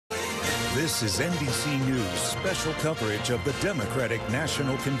This is NBC News special coverage of the Democratic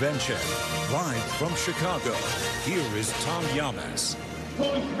National Convention. Live from Chicago, here is Tom Llamas.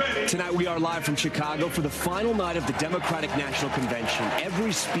 Tonight we are live from Chicago for the final night of the Democratic National Convention.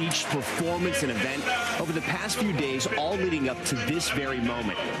 Every speech, performance, and event over the past few days, all leading up to this very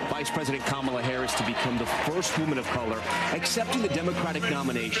moment. Vice President Kamala Harris to become the first woman of color accepting the Democratic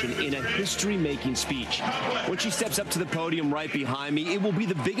nomination in a history-making speech. When she steps up to the podium right behind me, it will be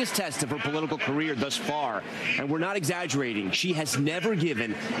the biggest test of her political career thus far. And we're not exaggerating. She has never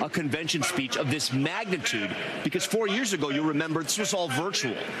given a convention speech of this magnitude because 4 years ago, you'll remember, this was all virtual.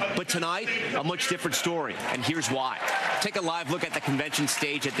 But tonight, a much different story, and here's why. Take a live look at the convention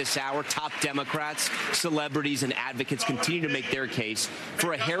stage at this hour. Top Democrats, celebrities, and advocates continue to make their case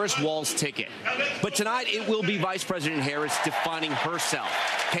for a Harris-Walz ticket. But tonight, it will be Vice President Harris defining herself,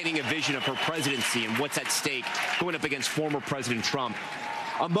 painting a vision of her presidency and what's at stake going up against former President Trump.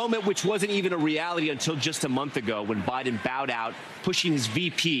 A moment which wasn't even a reality until just a month ago when Biden bowed out, pushing his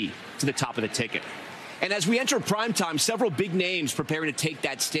VP to the top of the ticket. And as we enter primetime, several big names preparing to take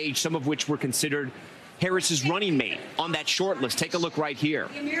that stage, some of which were considered Harris's running mate on that short list. Take a look right here.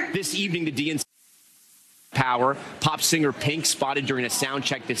 This evening, the DNC Power, pop singer Pink spotted during a sound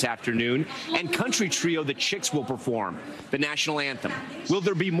check this afternoon, and country trio The Chicks will perform the national anthem. Will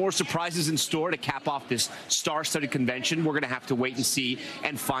there be more surprises in store to cap off this star-studded convention? We're going to have to wait and see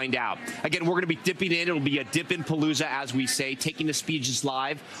and find out. Again, we're going to be dipping in. It'll be a dip in Palooza, as we say, taking the speeches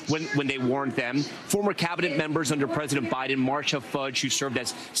live when they warrant them. Former cabinet members under President Biden, Marcia, Fudge, who served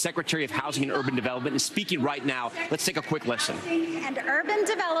as Secretary of Housing and Urban Development, is speaking right now. Let's take a quick listen. And Urban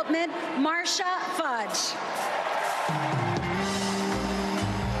Development, Marcia Fudge.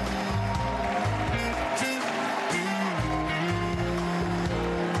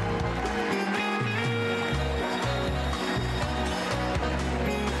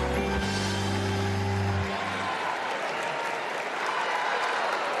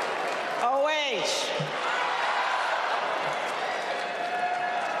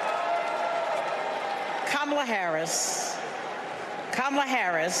 Kamala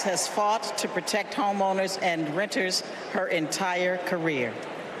Harris has fought to protect homeowners and renters her entire career.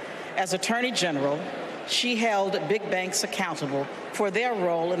 As Attorney General, she held big banks accountable for their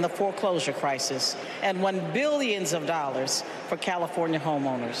role in the foreclosure crisis and won billions of dollars for California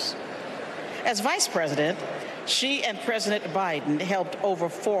homeowners. As Vice President, she and President Biden helped over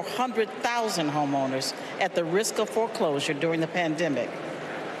 400,000 homeowners at the risk of foreclosure during the pandemic.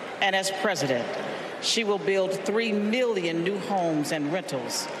 And as President, she will build 3 million new homes and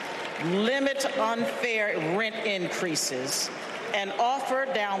rentals, limit unfair rent increases, and offer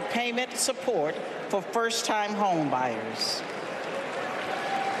down payment support for first-time home buyers.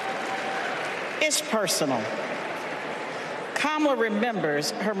 It's personal. Kamala remembers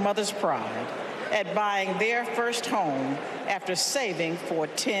her mother's pride at buying their first home after saving for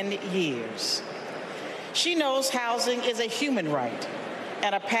 10 years. She knows housing is a human right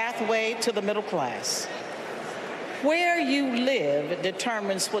and a pathway to the middle class. Where you live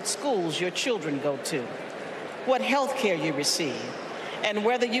determines what schools your children go to, what health care you receive, and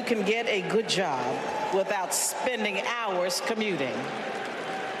whether you can get a good job without spending hours commuting.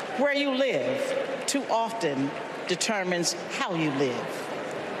 Where you live too often determines how you live.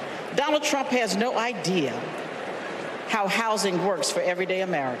 Donald Trump has no idea how housing works for everyday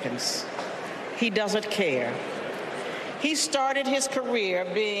Americans. He doesn't care. He started his career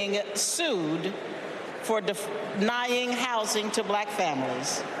being sued for denying housing to black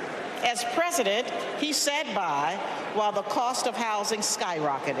families. As president, he sat by while the cost of housing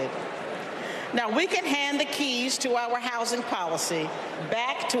skyrocketed. Now, we can hand the keys to our housing policy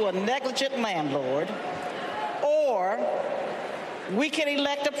back to a negligent landlord, or we can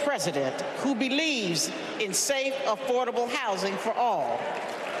elect a president who believes in safe, affordable housing for all.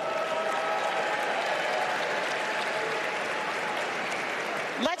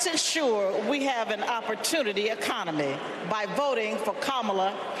 Let's ensure we have an opportunity economy by voting for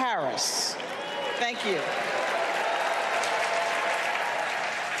Kamala Harris. Thank you.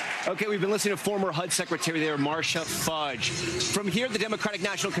 Okay, we've been listening to former HUD Secretary there, Marcia Fudge. From here at the Democratic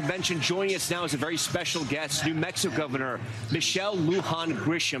National Convention, joining us now is a very special guest, New Mexico Governor Michelle Lujan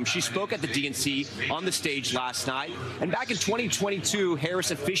Grisham. She spoke at the DNC on the stage last night. And back in 2022, Harris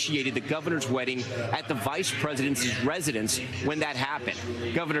officiated the governor's wedding at the vice president's residence when that happened.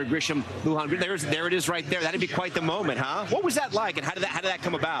 Governor Grisham, Lujan, there it is right there. That'd be quite the moment, huh? What was that like, and how did that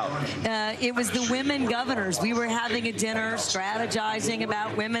come about? It was the women governors. We were having a dinner, strategizing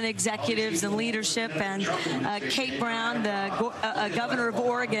about women executives and leadership. And Kate Brown, the governor of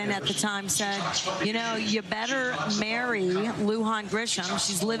Oregon at the time, said, you know, you better marry Lujan Grisham.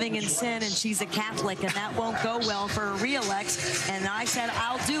 She's living in sin and she's a Catholic, and that won't go well for a re-elect. And I said,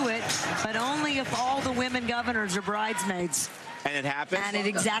 I'll do it, but only if all the women governors are bridesmaids. And it happened? And it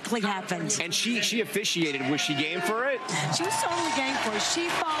exactly happened. And she officiated. Was she game for it? She was totally game for it. She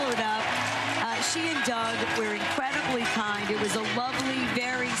followed up. She and Doug were incredibly kind. It was a lovely,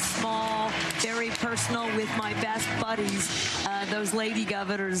 very small, very personal, with my best buddies, those lady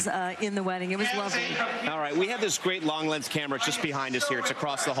governors in the wedding. It was lovely. All right. We have this great long lens camera just behind us here. It's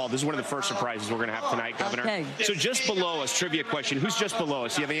across the hall. This is one of the first surprises we're going to have tonight, Governor. Okay. So just below us, trivia question. Who's just below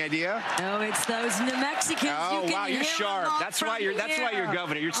us? Do you have any idea? Oh, it's those New Mexicans. Oh, wow. You're sharp. That's why you're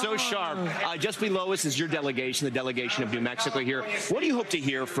governor. You're so sharp. Just below us is your delegation, the delegation of New Mexico here. What do you hope to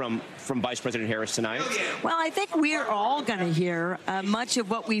hear from Vice President Harris tonight? Well, I think we're all going to hear much of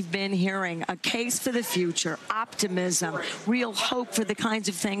what we've been hearing. A case for the future, optimism, real hope for the kinds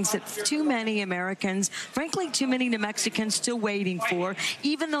of things that too many Americans, frankly, too many New Mexicans still waiting for,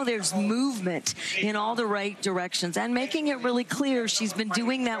 even though there's movement in all the right directions. And making it really clear she's been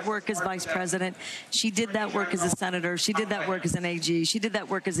doing that work as vice president. She did that work as a senator. She did that work as an AG. She did that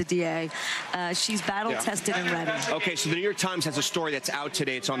work as a DA. She's battle-tested and ready. Okay, so the New York Times has a story that's out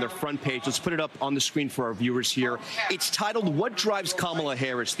today. It's on their front page. Let's put it up on the screen for our viewers here. It's titled, "What Drives Kamala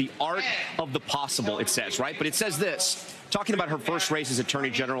Harris? The Art of the Possible," it says, right? But it says this. Talking about her first race as Attorney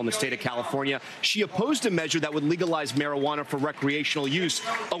General in the state of California, she opposed a measure that would legalize marijuana for recreational use.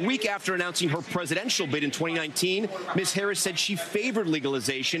 A week after announcing her presidential bid in 2019, Ms. Harris said she favored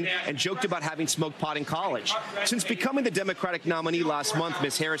legalization and joked about having smoked pot in college. Since becoming the Democratic nominee last month,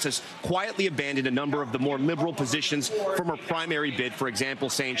 Ms. Harris has quietly abandoned a number of the more liberal positions from her primary bid, for example,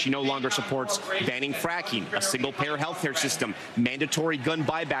 saying she no longer supports banning fracking, a single-payer health care system, mandatory gun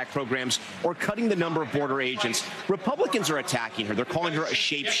buyback programs, or cutting the number of border agents. Republicans are attacking her. They're calling her a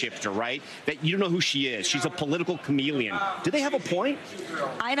shapeshifter, right? That you don't know who she is. She's a political chameleon. Do they have a point?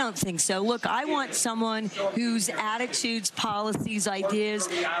 I don't think so. Look, I want someone whose attitudes, policies, ideas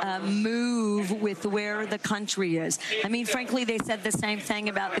move with where the country is. I mean, frankly, they said the same thing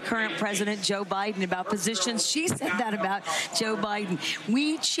about the current president, Joe Biden, about positions. She said that about Joe Biden.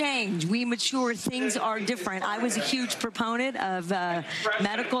 We change. We mature. Things are different. I was a huge proponent of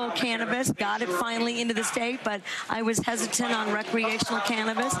medical cannabis. Got it finally into the state, but I was hesitant on recreational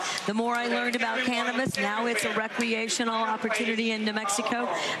cannabis. The more I learned about cannabis, now it's a recreational opportunity in New Mexico.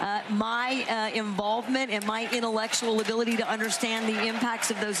 My involvement and my intellectual ability to understand the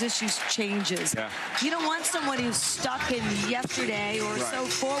impacts of those issues changes. Yeah. You don't want someone who's stuck in yesterday or so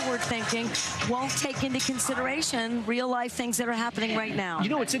forward-thinking, won't take into consideration real-life things that are happening right now. You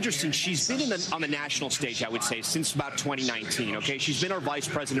know, it's interesting. She's been on the national stage, I would say, since about 2019, okay? She's been our vice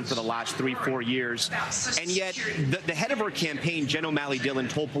president for the last 3-4 years, and yet the head of her campaign, Jen O'Malley Dillon,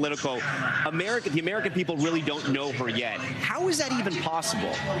 told Politico, the American people really don't know her yet. How is that even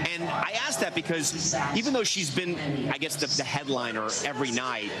possible? And I ask that because even though she's been, I guess, the headliner every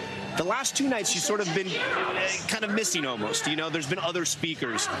night, the last 2 nights she's sort of been kind of missing almost. You know, there's been other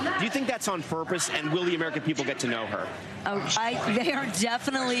speakers. Do you think that's on purpose, and will the American people get to know her? Oh, they are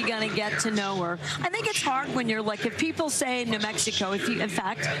definitely going to get to know her. I think it's hard when you're like, if people say New Mexico, in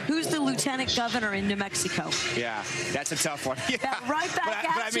fact, who's the lieutenant governor in New Mexico? Yeah, that's a tough one. Yeah. Right back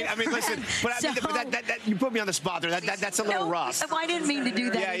at you. I mean, listen, you put me on the spot there. That's a little rough. I didn't mean to do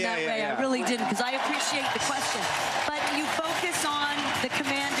that in that way. Yeah. I really didn't, because I appreciate the question. But you focus on the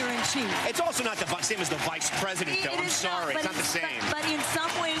commander-in-chief. It's also not the same as the vice president, though. I'm sorry. It's not the same. But in some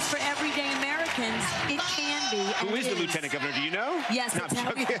ways, for everyday Americans, it can be. Who is the lieutenant governor? Do you know? Yes, no, it's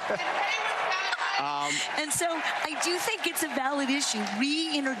and so I do think it's a valid issue,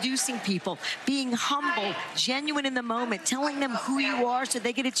 reintroducing people, being humble, genuine in the moment, telling them who you are so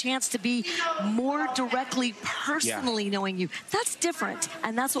they get a chance to be more directly, personally knowing you. That's different,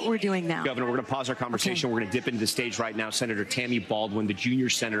 and that's what we're doing now. Governor, we're going to pause our conversation. Okay. We're going to dip into the stage right now. Senator Tammy Baldwin, the junior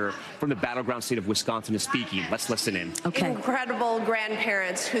senator from the battleground state of Wisconsin, is speaking. Let's listen in. Okay. Incredible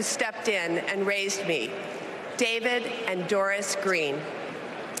grandparents who stepped in and raised me, David and Doris Green.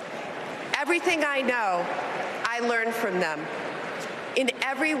 Everything I know, I learned from them. In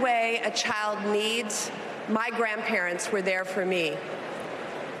every way a child needs, my grandparents were there for me.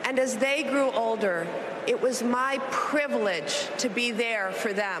 And as they grew older, it was my privilege to be there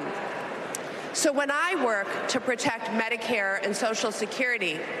for them. So when I work to protect Medicare and Social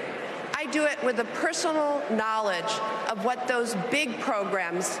Security, I do it with a personal knowledge of what those big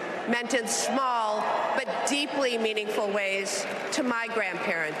programs meant in small but deeply meaningful ways to my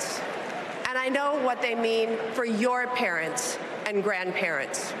grandparents. And I know what they mean for your parents and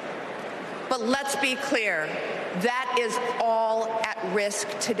grandparents. But let's be clear, that is all at risk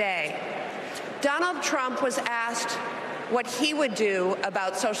today. Donald Trump was asked what he would do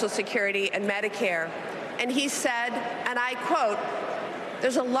about Social Security and Medicare, and he said, and I quote,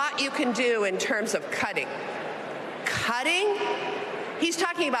 "There's a lot you can do in terms of cutting." Cutting? He's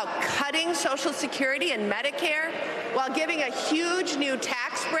talking about cutting Social Security and Medicare while giving a huge new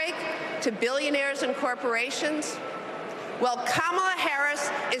tax break to billionaires and corporations? Well, Kamala Harris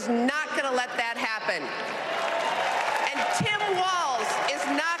is not going to let that happen. And Tim Walz is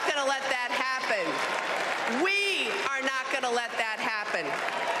not going to let that happen. We are not going to let that happen.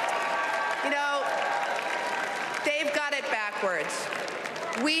 You know, they've got it backwards.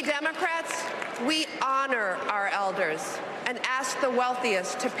 We Democrats, we honor our elders and ask the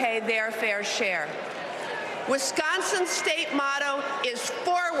wealthiest to pay their fair share. Wisconsin's state motto is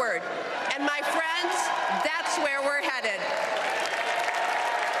forward, and my friends, that's where we're headed.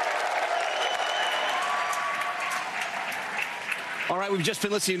 All right, we've just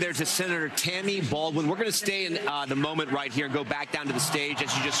been listening there to Senator Tammy Baldwin. We're going to stay in the moment right here and go back down to the stage.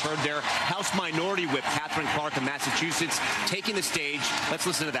 As you just heard there, House Minority Whip Katherine Clark of Massachusetts taking the stage. Let's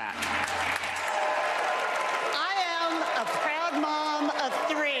listen to that. I am a proud mom of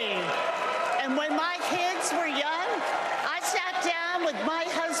 3. And when my kids were young, I sat down with my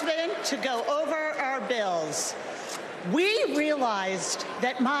husband to go over our bills. We realized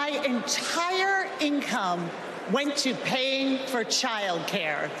that my entire income went to paying for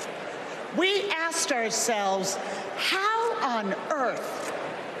childcare. We asked ourselves, how on earth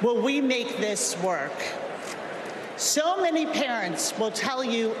will we make this work? So many parents will tell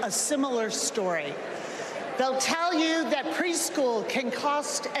you a similar story. They'll tell you that preschool can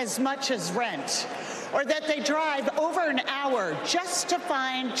cost as much as rent, or that they drive over an hour just to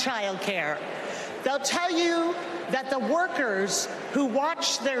find childcare. They'll tell you that the workers who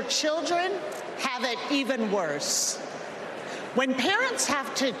watch their children have it even worse. When parents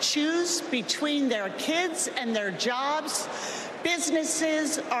have to choose between their kids and their jobs,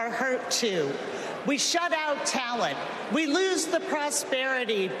 businesses are hurt too. We shut out talent. We lose the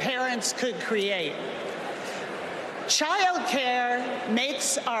prosperity parents could create. Childcare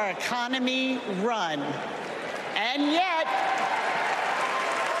makes our economy run. And yet,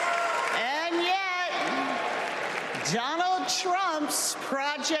 Donald Trump's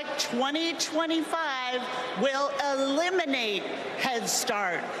Project 2025 will eliminate Head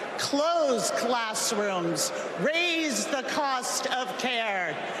Start, close classrooms, raise the cost of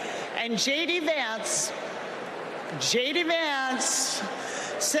care. And J.D. Vance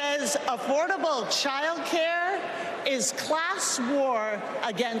says affordable child care is class war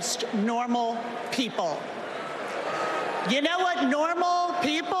against normal people. You know what normal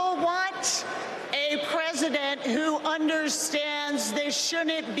people want? A president who understands this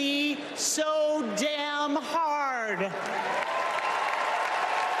shouldn't be so damn hard.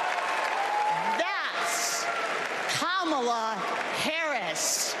 That's Kamala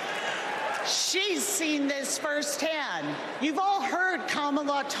Harris. She's seen this firsthand. You've all heard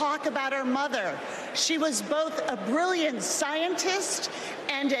Kamala talk about her mother. She was both a brilliant scientist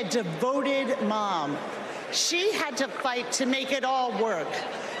and a devoted mom. She had to fight to make it all work,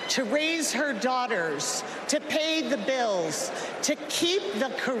 to raise her daughters, to pay the bills, to keep the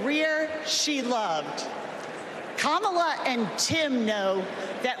career she loved. Kamala and Tim know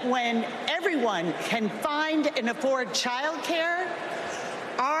that when everyone can find and afford childcare,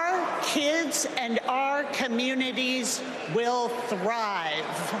 our kids and our communities will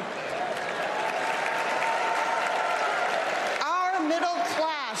thrive. Our middle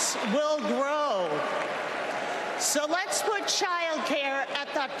class will grow. So let's put childcare at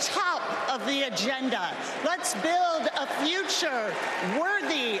the top of the agenda. Let's build a future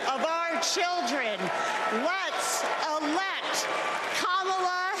worthy of our children. Let's elect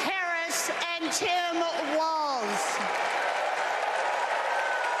Kamala Harris and Tim Walz.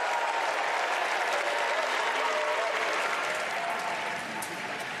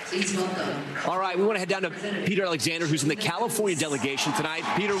 Please welcome. All right, we want to head down to Peter Alexander, who's in the California delegation tonight.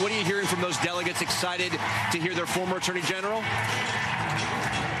 Peter, what are you hearing from those delegates excited to hear their former Attorney General?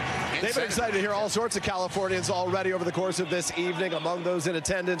 They've been excited to hear all sorts of Californians already over the course of this evening. Among those in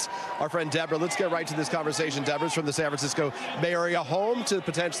attendance, our friend Deborah. Let's get right to this conversation. Deborah's from the San Francisco Bay Area, home to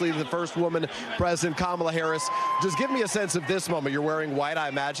potentially the first woman president, Kamala Harris. Just give me a sense of this moment. You're wearing white, I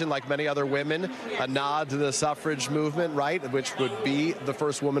imagine, like many other women, a nod to the suffrage movement, right, which would be the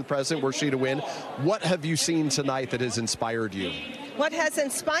first woman president were she to win. What have you seen tonight that has inspired you? What has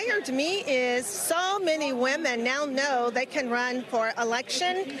inspired me is so many women now know they can run for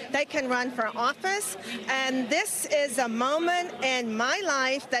election, they can run for office, and this is a moment in my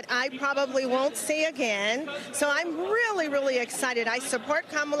life that I probably won't see again. So I'm really, really excited. I support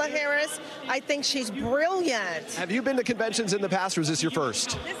Kamala Harris. I think she's brilliant. Have you been to conventions in the past, or is this your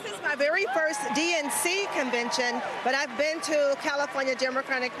first? This is my very first DNC convention, but I've been to California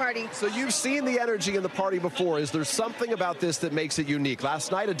Democratic Party. So you've seen the energy in the party before. Is there something about this that makes it unique?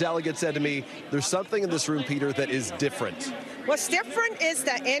 Last night, a delegate said to me, there's something in this room, Peter, that is different. What's different is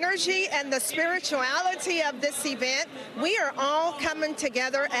the energy and the spirituality of this event. We are all coming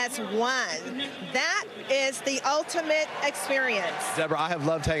together as one. That is the ultimate experience. Deborah, I have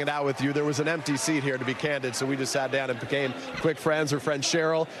loved hanging out with you. There was an empty seat here, to be candid, so we just sat down and became quick friends. Her friend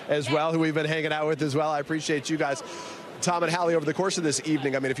Cheryl as well, who we've been hanging out with as well. I appreciate you guys. Tom and Hallie, over the course of this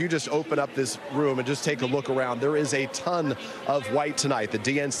evening, I mean, if you just open up this room and just take a look around, there is a ton of white tonight. The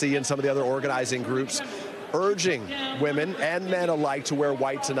DNC and some of the other organizing groups urging women and men alike to wear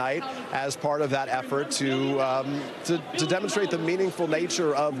white tonight as part of that effort to demonstrate the meaningful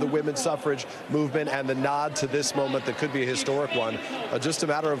nature of the women's suffrage movement and the nod to this moment that could be a historic one. Just a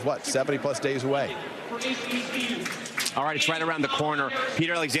matter of, what, 70-plus days away. All right, it's right around the corner.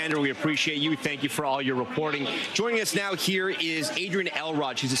 Peter Alexander, we appreciate you. Thank you for all your reporting. Joining us now here is Adrienne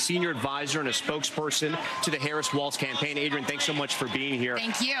Elrod. She's a senior advisor and a spokesperson to the Harris-Walz campaign. Adrienne, thanks so much for being here.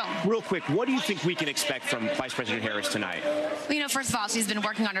 Thank you. Real quick, what do you think we can expect from Vice President Harris tonight? Well, you know, first of all, she's been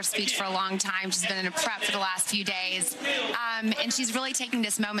working on her speech for a long time. She's been in a prep for the last few days. And she's really taking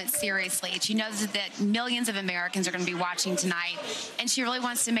this moment seriously. She knows that millions of Americans are going to be watching tonight. And she really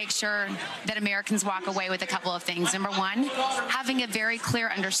wants to make sure that Americans walk away with a couple of things. Number one, having a very clear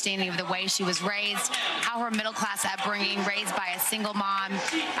understanding of the way she was raised, how her middle-class upbringing, raised by a single mom,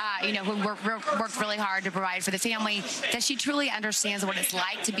 who worked really hard to provide for the family, that she truly understands what it's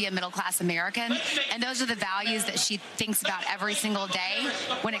like to be a middle-class American. And those are the values that she thinks about every single day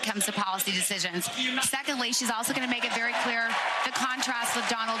when it comes to policy decisions. Secondly, she's also going to make it very clear the contrast with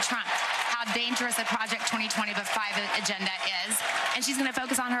Donald Trump, how dangerous a Project 2025 agenda is. And she's going to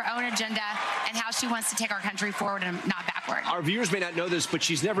focus on her own agenda and how she wants to take our country forward and not backward. Our viewers may not know this, but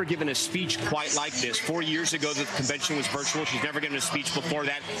she's never given a speech quite like this. 4 years ago, the convention was virtual. She's never given a speech before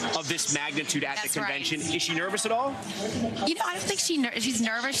that of this magnitude at the convention. Right. Is she nervous at all? You know, I don't think she's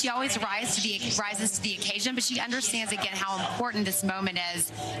nervous. She always rises to the occasion, but she understands, again, how important this moment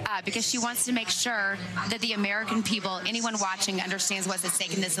is because she wants to make sure that the American people, anyone watching, understands what's at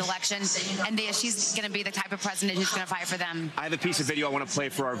stake in this election, and she's going to be the type of president who's going to fight for them. I have a piece of video I want to play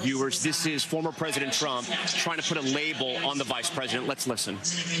for our viewers. This is former President Trump trying to put a label on the vice president. Let's listen.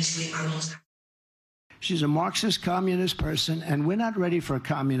 She's a Marxist communist person, and we're not ready for a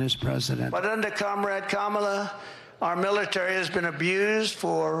communist president. But under Comrade Kamala, our military has been abused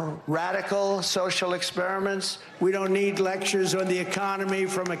for radical social experiments. We don't need lectures on the economy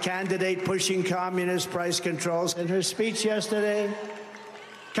from a candidate pushing communist price controls. In her speech yesterday,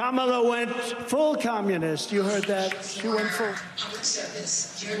 Kamala went full communist. You heard that? She went full.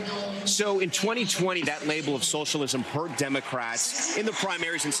 So in 2020, that label of socialism hurt Democrats in the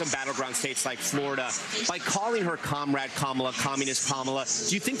primaries in some battleground states like Florida. By calling her Comrade Kamala, Communist Kamala,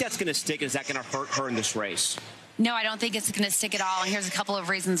 do you think that's going to stick? Is that going to hurt her in this race? No, I don't think it's going to stick at all, and here's a couple of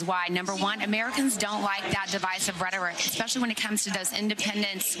reasons why. Number one, Americans don't like that divisive rhetoric, especially when it comes to those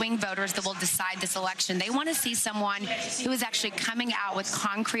independent swing voters that will decide this election. They want to see someone who is actually coming out with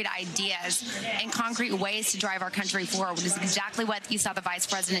concrete ideas and concrete ways to drive our country forward, which is exactly what you saw the vice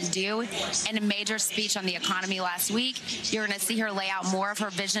president do in a major speech on the economy last week. You're going to see her lay out more of her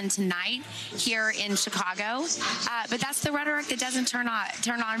vision tonight here in Chicago, but that's the rhetoric that doesn't turn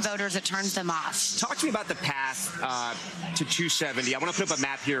on voters, it turns them off. Talk to me about the path to 270. I want to put up a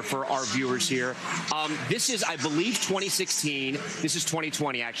map here for our viewers here. This is, I believe, 2016. This is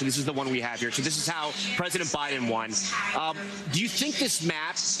 2020, actually. This is the one we have here. So this is how President Biden won. Do you think this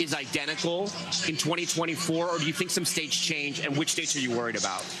map is identical in 2024, or do you think some states change, and which states are you worried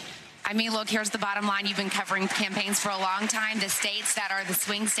about? I mean, look, here's the bottom line. You've been covering campaigns for a long time. The states that are the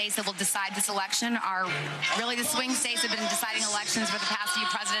swing states that will decide this election are really the swing states that have been deciding elections for the past few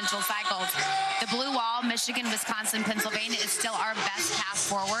presidential cycles. The blue wall, Michigan, Wisconsin, Pennsylvania, is still our best path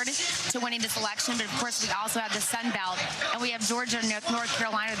forward to winning this election. But, of course, we also have the Sun Belt, and we have Georgia and North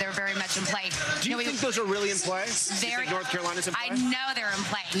Carolina that are very much in play. Do you think those are really in play? North Carolina's in play? I know they're in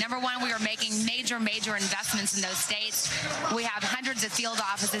play. Number one, we are making major investments in those states. We have hundreds of field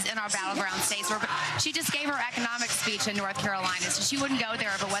offices in our battleground states. Where she just gave her economic speech in North Carolina, so she wouldn't go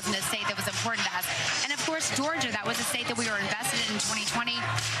there if it wasn't a state that was important to us. And of course, Georgia, that was a state that we were invested in 2020,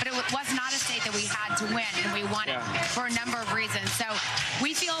 but it was not a state that we had to win, and we won it for a number of reasons. So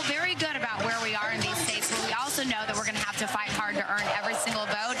we feel very good about where we are in these states, but we also know that we're going to have to fight hard to earn every single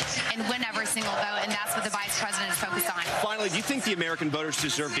vote and win every single vote, and that's what the Vice President is focused on. Finally, do you think the American voters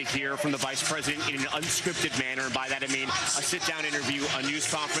deserve to hear from the Vice President in an unscripted manner? And by that I mean a sit-down interview, a news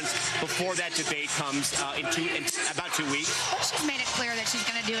conference before that debate comes in about 2 weeks? Well, she's made it clear that she's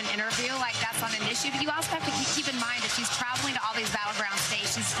going to do an interview, like that's not an issue. But you also have to keep in mind that she's traveling to all these battleground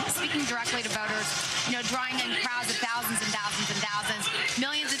states. She's speaking directly to voters, you know, drawing in crowds of thousands and thousands and thousands.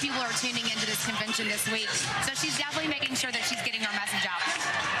 Millions of people are tuning into this convention this week. So she's definitely making sure that she's getting her message out.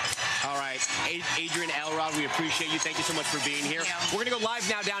 All right. Adrienne Elrod, we appreciate you. Thank you so much for being here. We're going to go live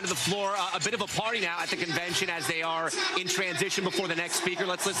now down to the floor. A bit of a party now at the convention as they are in transition before the next speaker.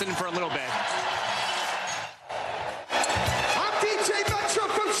 Let's listen for a little bit. I'm DJ Metro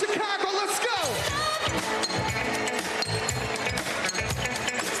from Chicago. Let's go.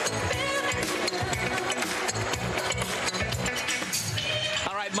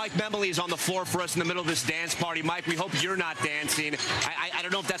 Mike Memoli is on the floor for us in the middle of this dance party. Mike, we hope you're not dancing. I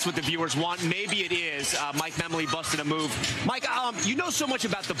don't know if that's what the viewers want. Maybe it is. Mike Memoli busted a move. Mike, you know so much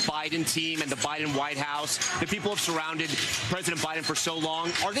about the Biden team and the Biden White House. The people have surrounded President Biden for so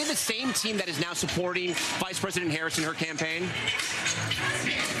long. Are they the same team that is now supporting Vice President Harris in her campaign?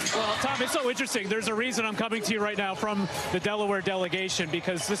 Well, Tom, it's so interesting. There's a reason I'm coming to you right now from the Delaware delegation,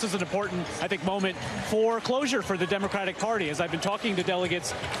 because this is an important, I think, moment for closure for the Democratic Party. As I've been talking to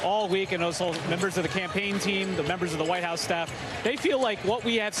delegates all week, and also members of the campaign team, the members of the White House staff, they feel like what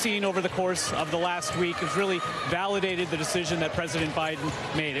we have seen over the course of the last week has really validated the decision that President Biden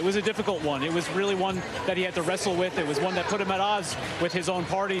made. It was a difficult one. It was really one that he had to wrestle with. It was one that put him at odds with his own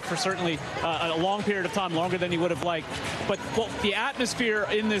party for certainly a long period of time, longer than he would have liked. But the atmosphere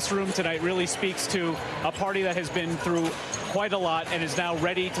in this room tonight really speaks to a party that has been through quite a lot and is now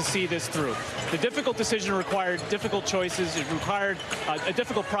ready to see this through. The difficult decision required difficult choices. It required a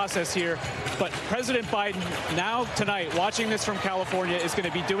difficult process here. But President Biden now tonight, watching this from California, is going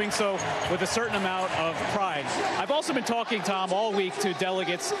to be doing so with a certain amount of pride. I've also been talking, Tom, all week to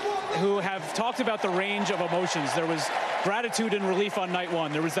delegates who have talked about the range of emotions. There was gratitude and relief on night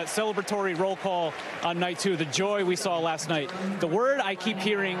one. There was that celebratory roll call on night two, the joy we saw last night. The word I keep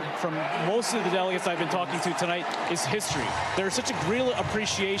hearing from most of the delegates I've been talking to tonight is history. There's such a real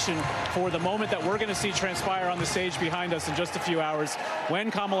appreciation for the moment that we're going to see transpire on the stage behind us in just a few hours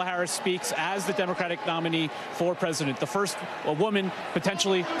when Kamala Harris speaks as the Democratic nominee for president, the first woman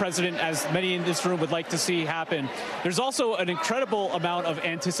potentially president, as many in this room would like to see happen. There's also an incredible amount of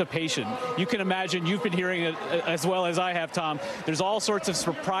anticipation. You can imagine, you've been hearing it as well as I have, Tom. There's all sorts of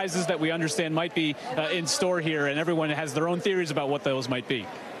surprises that we understand might be in store here, and everyone has their own theories about what those might be.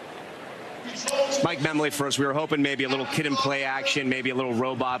 Mike Memoli for us. We were hoping maybe a little kid and play action, maybe a little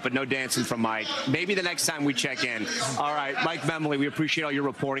robot, but no dancing from Mike. Maybe the next time we check in. All right, Mike Memoli, we appreciate all your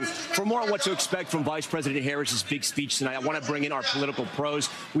reporting. For more on what to expect from Vice President Harris's big speech tonight, I want to bring in our political pros.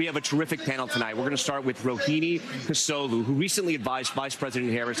 We have a terrific panel tonight. We're going to start with Rohini Kasolu, who recently advised Vice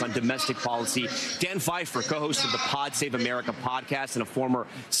President Harris on domestic policy. Dan Pfeiffer, co-host of the Pod Save America podcast and a former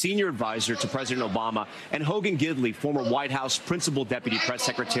senior advisor to President Obama. And Hogan Gidley, former White House principal deputy press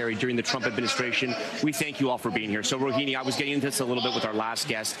secretary during the Trump administration. We thank you all for being here. So, Rohini, I was getting into this a little bit with our last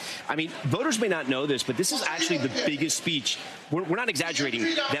guest. I mean, voters may not know this, but this is actually the biggest speech, we're not exaggerating,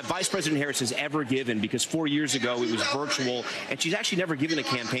 that Vice President Harris has ever given, because 4 years ago it was virtual, and she's actually never given a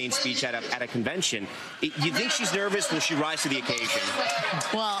campaign speech at a convention. You think she's nervous? Will she rise to the occasion?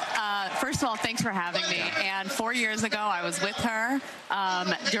 Well, first of all, thanks for having me. And 4 years ago, I was with her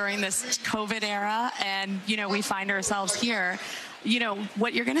during this COVID era, and, you know, we find ourselves here. You know,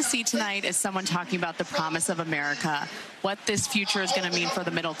 what you're going to see tonight is someone talking about the promise of America, what this future is going to mean for the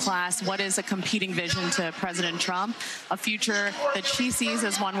middle class, what is a competing vision to President Trump, a future that she sees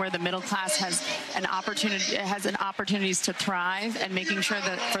as one where the middle class has an opportunities to thrive, and making sure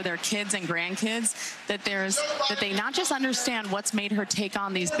that for their kids and grandkids that they not just understand what's made her take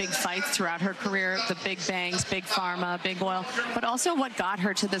on these big fights throughout her career, the big banks, big pharma, big oil, but also what got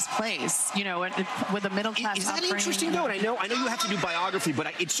her to this place, you know, with a middle class upbringing. Is that interesting, though? And I know you have to do biography,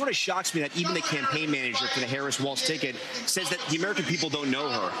 but it sort of shocks me that even the campaign manager for the Harris-Walz ticket says that the American people don't know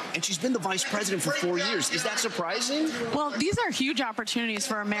her. And she's been the vice president for 4 years. Is that surprising? Well, these are huge opportunities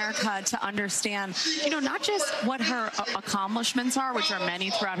for America to understand, not just what her accomplishments are, which are many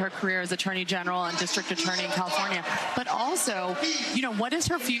throughout her career as Attorney General and District Attorney in California, but also, what is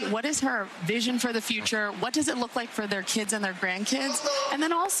her vision for the future? What does it look like for their kids and their grandkids? And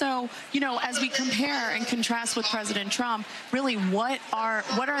then also, as we compare and contrast with President Trump, really what are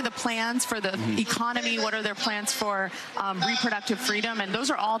the plans for the economy? What are their plans for reproductive freedom? And those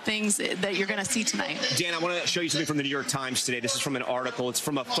are all things that you're going to see tonight. Dan, I want to show you something from the New York Times today. This is from an article. It's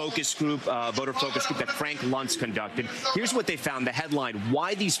from a focus group, voter focus group that Frank Luntz conducted. Here's what they found. The headline: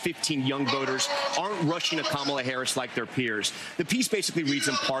 why these 15 young voters aren't rushing to Kamala Harris like their peers. The piece basically reads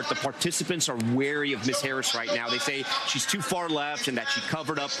in part, the participants are wary of Ms. Harris right now. They say she's too far left and that she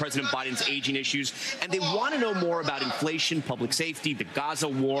covered up President Biden's aging issues. And they want to know more about inflation, public safety, the Gaza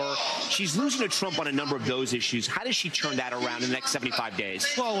war. She's losing to Trump on a number of those issues. How does she turn that around in the next 75 days?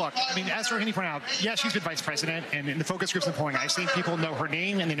 Well, look, as Rohini pointed out, yes, she's been vice president. And in the focus groups and polling I've seen, people know her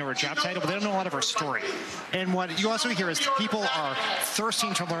name and they know her job title, but they don't know a lot of her story. And what you also hear is people are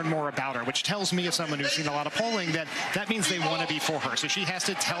thirsting to learn more about her, which tells me, as someone who's seen a lot of polling, that means they want to be for her. So she has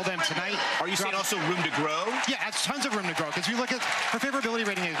to tell them tonight. Are you saying also room to grow? Yeah, it's tons of room to grow. Because you look at her favorability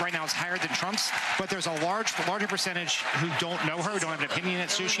rating right now is higher than Trump's, but there's a larger percentage who don't know her, who don't have an opinion in it.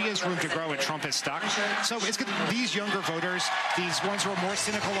 So she has room to grow, and Trump is stuck. So it's good. These younger voters, these ones who are more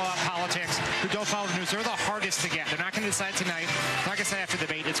cynical about politics, who don't follow the news, they're the hardest to get. They're not going to decide tonight. Like I said after the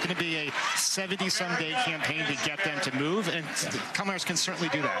debate, it's going to be a 70-some day campaign to get them to move, and Kamala Harris can certainly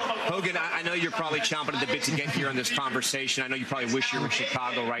do that. Hogan, I know you're probably chomping at the bit to get here on this conversation. I know you probably wish you were in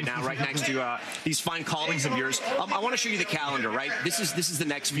Chicago right now, right next to these fine colleagues of yours. I want to show you the calendar, right? This is the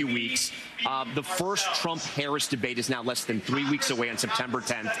next few weeks. The first Trump-Harris debate is now less than 3 weeks away on September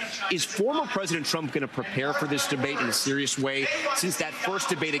 10th. Is former President Trump going to prepare for this debate in a serious way, since that first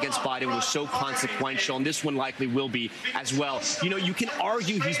debate against Biden was so consequential, and this one likely will be as well? You can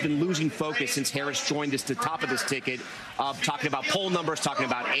argue he's been losing focus since Harris joined us to the top of this ticket, talking about poll numbers, talking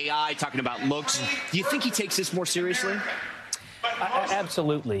about AI, talking about looks. Do you think he takes this more seriously?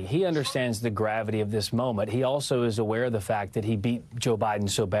 Absolutely. He understands the gravity of this moment. He also is aware of the fact that he beat Joe Biden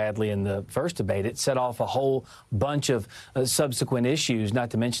so badly in the first debate. It set off a whole bunch of subsequent issues, not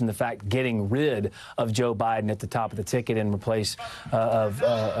to mention the fact getting rid of Joe Biden at the top of the ticket in replacing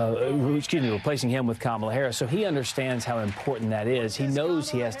him with Kamala Harris. So he understands how important that is. He knows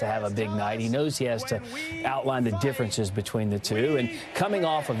he has to have a big night. He knows he has to outline the differences between the two. And coming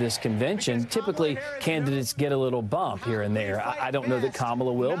off of this convention, typically candidates get a little bump here and there. I don't know that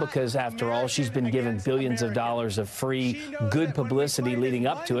Kamala will, because after all, she's been given billions of dollars of free, good publicity leading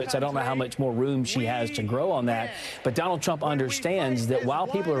up to it. So I don't know how much more room she has to grow on that. But Donald Trump understands that while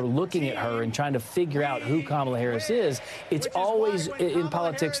people are looking at her and trying to figure out who Kamala Harris is, it's always in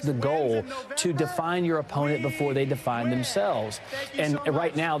politics the goal to define your opponent before they define themselves. And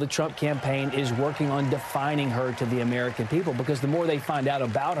right now, the Trump campaign is working on defining her to the American people, because the more they find out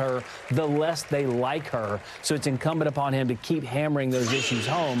about her, the less they like her. So it's incumbent upon him to keep hammering those issues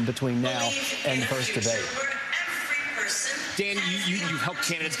home between now and the first debate. Dan, you've helped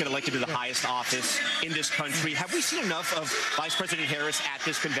candidates get elected to the highest office in this country. Have we seen enough of Vice President Harris at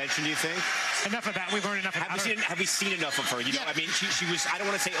this convention, do you think? Enough of that. We've learned enough about her. Have we seen enough of her? I mean, she was, I don't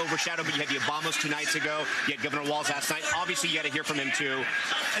want to say overshadowed, but you had the Obamas 2 nights ago. You had Governor Walz last night. Obviously, you got to hear from him, too.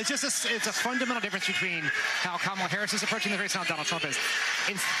 It's just it's a fundamental difference between how Kamala Harris is approaching the race and how Donald Trump is.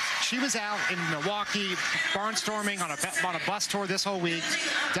 She was out in Milwaukee, barnstorming on a bus tour this whole week.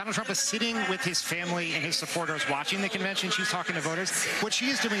 Donald Trump is sitting with his family and his supporters watching the convention. She's talking to voters. What she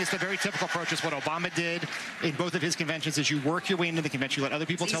is doing is the very typical approach is what Obama did in both of his conventions, is you work your way into the convention, you let other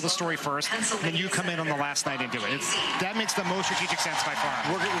people tell the story first, and then you come in on the last night and do it. That makes the most strategic sense by far.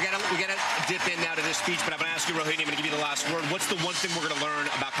 We gotta dip in now to this speech, but I'm going to ask you, Rohini, I'm going to give you the last word. What's the one thing we're going to learn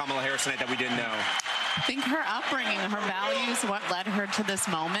about Kamala Harris tonight that we didn't know? I think her upbringing, her values, what led her to this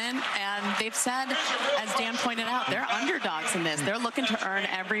moment. And they've said, as Dan pointed out, they're underdogs in this. They're looking to earn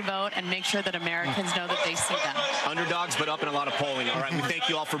every vote and make sure that Americans know that they see them. Underdogs, but up in a lot of polling. All right, we thank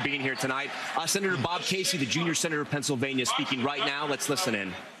you all for being here tonight. Senator Bob Casey, the junior senator of Pennsylvania, speaking right now. Let's listen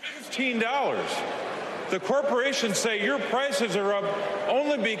in. $15. The corporations say your prices are up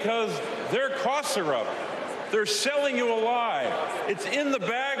only because their costs are up. They're selling you a lie. It's in the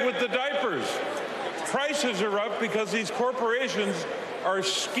bag with the diapers. Prices are up because these corporations are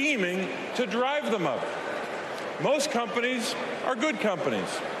scheming to drive them up. Most companies are good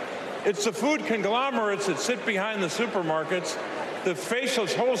companies. It's the food conglomerates that sit behind the supermarkets, the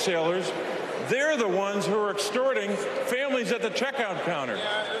faceless wholesalers. They're the ones who are extorting families at the checkout counter.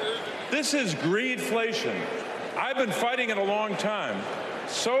 This is greedflation. I I've been fighting it a long time.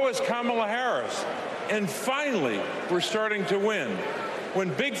 So has Kamala Harris. And finally, we're starting to win.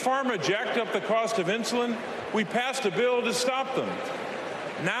 When Big Pharma jacked up the cost of insulin, we passed a bill to stop them.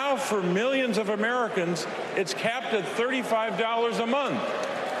 Now, for millions of Americans, it's capped at $35 a month.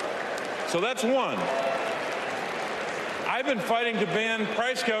 So that's one. I've been fighting to ban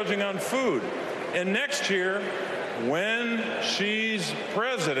price gouging on food. And next year, when she's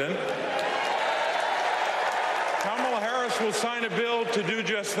president, Kamala Harris will sign a bill to do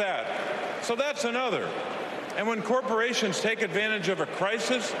just that. So that's another. And when corporations take advantage of a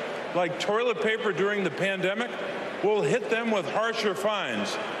crisis, like toilet paper during the pandemic, we'll hit them with harsher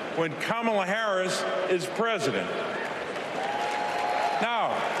fines when Kamala Harris is president.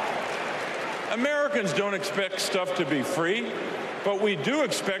 Now, Americans don't expect stuff to be free, but we do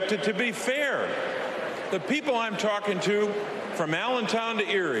expect it to be fair. The people I'm talking to, from Allentown to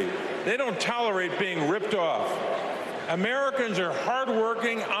Erie, they don't tolerate being ripped off. Americans are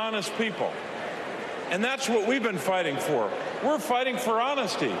hardworking, honest people. And that's what we've been fighting for. We're fighting for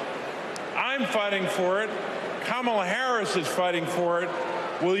honesty. I'm fighting for it. Kamala Harris is fighting for it.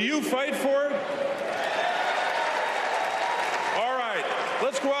 Will you fight for it? All right,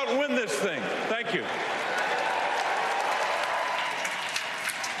 let's go out and win this thing. Thank you.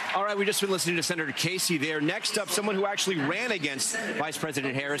 All right, we've just been listening to Senator Casey there. Next up, someone who actually ran against Vice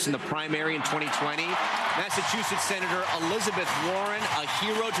President Harris in the primary in 2020, Massachusetts Senator Elizabeth Warren, a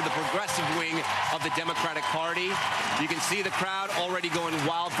hero to the progressive wing of the Democratic Party. You can see the crowd already going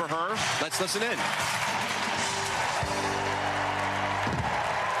wild for her. Let's listen in.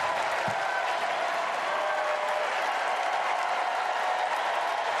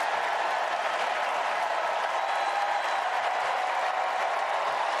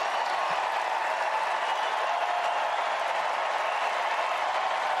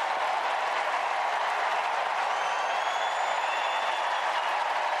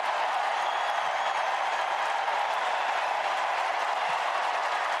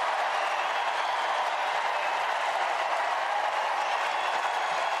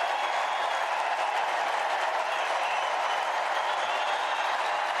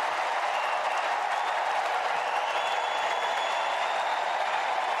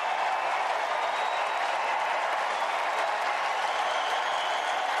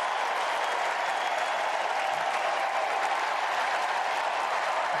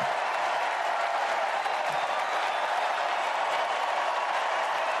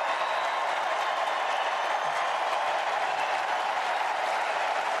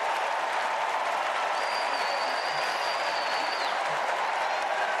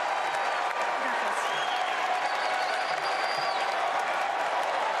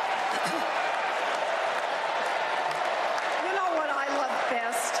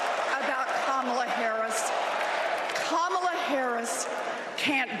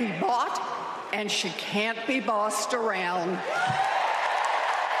 Can't be bought, and she can't be bossed around.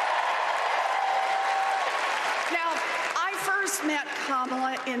 Now, I first met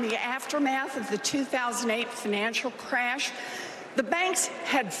Kamala in the aftermath of the 2008 financial crash. The banks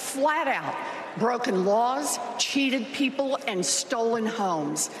had flat out broken laws, cheated people, and stolen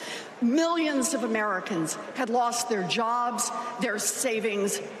homes. Millions of Americans had lost their jobs, their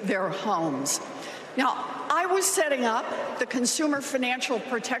savings, their homes. Now, I was setting up the Consumer Financial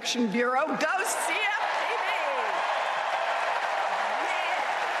Protection Bureau. Go CFPB!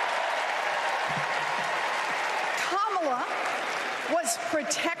 Kamala was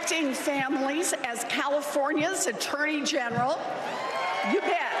protecting families as California's Attorney General. You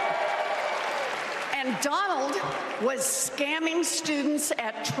bet. And Donald was scamming students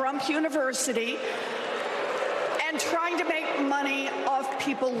at Trump University and trying to make money off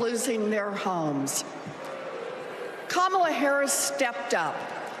people losing their homes. Kamala Harris stepped up.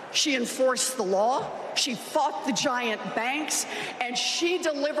 She enforced the law, she fought the giant banks, and she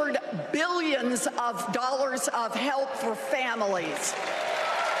delivered billions of dollars of help for families.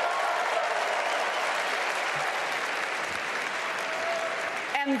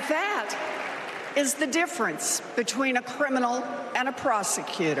 And that is the difference between a criminal and a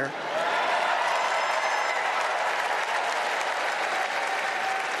prosecutor.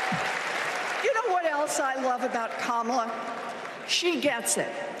 I love about Kamala, she gets it.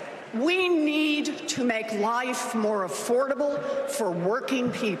 We need to make life more affordable for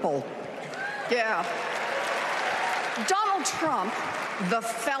working people. Yeah. Donald Trump, the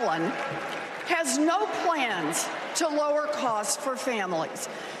felon, has no plans to lower costs for families.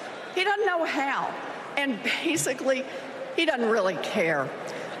 He doesn't know how, and basically, he doesn't really care.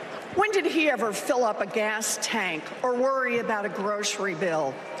 When did he ever fill up a gas tank or worry about a grocery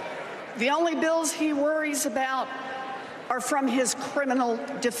bill? The only bills he worries about are from his criminal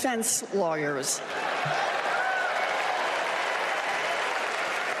defense lawyers.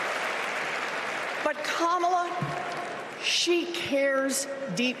 But Kamala, she cares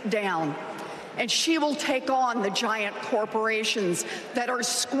deep down, and she will take on the giant corporations that are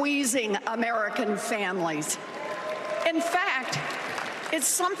squeezing American families. In fact, it's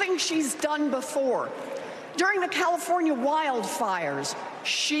something she's done before. During the California wildfires,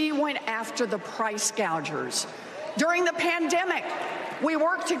 she went after the price gougers. During the pandemic, we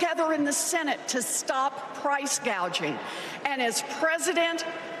worked together in the Senate to stop price gouging. And as president,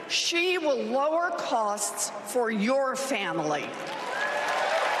 she will lower costs for your family.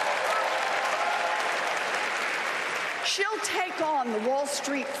 She'll take on the Wall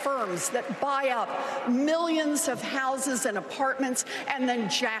Street firms that buy up millions of houses and apartments and then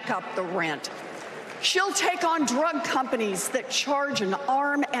jack up the rent. She'll take on drug companies that charge an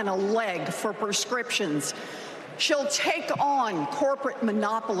arm and a leg for prescriptions. She'll take on corporate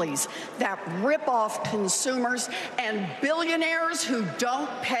monopolies that rip off consumers and billionaires who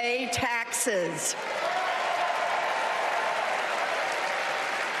don't pay taxes.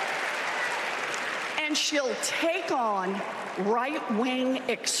 And she'll take on right-wing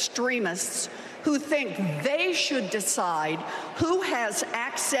extremists who think they should decide who has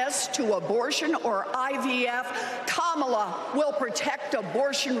access to abortion or IVF. Kamala will protect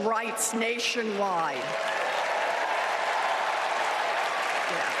abortion rights nationwide.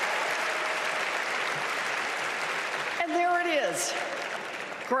 And there it is.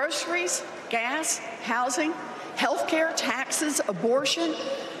 Groceries, gas, housing, healthcare, taxes, abortion.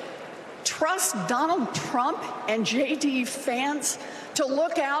 Trust Donald Trump and J.D. Vance to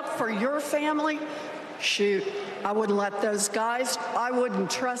look out for your family? Shoot, I wouldn't let those guys, I wouldn't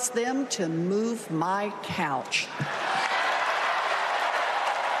trust them to move my couch.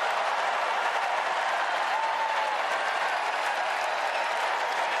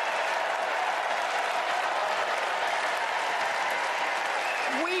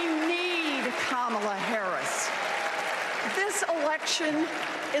 We need Kamala Harris. This election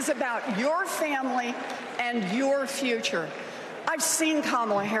is about your family and your future. I've seen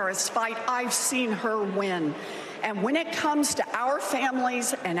Kamala Harris fight. I've seen her win. And when it comes to our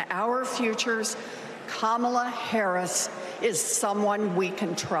families and our futures, Kamala Harris is someone we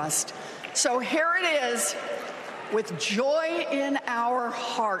can trust. So here it is, with joy in our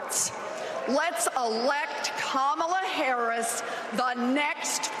hearts. Let's elect Kamala Harris the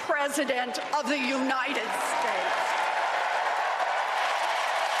next president of the United States.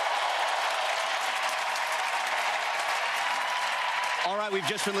 All right, we've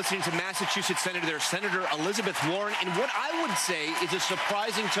just been listening to Massachusetts Senator Elizabeth Warren in what I would say is a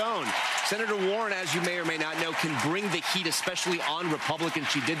surprising tone. Senator Warren, as you may or may not know, can bring the heat, especially on Republicans.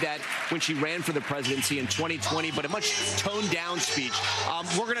 She did that when she ran for the presidency in 2020, but a much toned-down speech.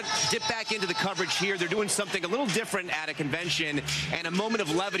 We're going to dip back into the coverage here. They're doing something a little different at a convention, and a moment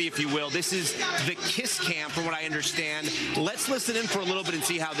of levity, if you will. This is the Kiss Cam, from what I understand. Let's listen in for a little bit and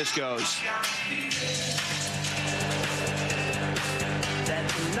see how this goes. That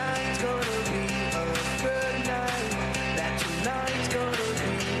tonight's gonna be a good night. That tonight's gonna be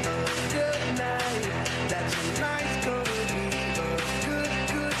a good night. That tonight's gonna be a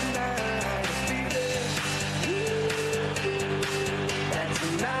good night. Feel it. That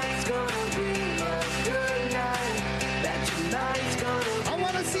tonight's gonna be a good night. That tonight's gonna be. I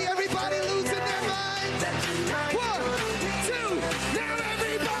wanna see everybody losing their minds. That tonight's 1, 2, now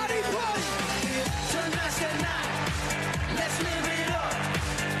everybody play. Tonight's the night. Let's live it up.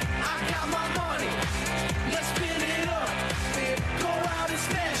 Got my money, let's spin it up. Go out and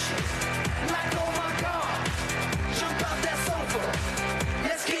smash it, like oh my God. Jump out that sofa,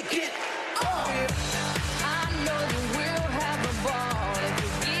 let's kick it off. I know that we'll have a ball if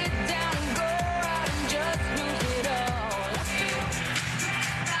we get down and go out and just lose it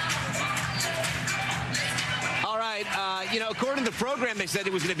all. All right, according to the program, they said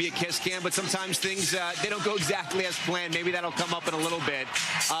it was going to be a Kiss Cam, but sometimes things, they don't go exactly as planned. Maybe that'll come up in a little bit.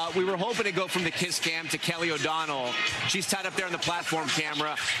 We were hoping to go from the Kiss Cam to Kelly O'Donnell. She's tied up there on the platform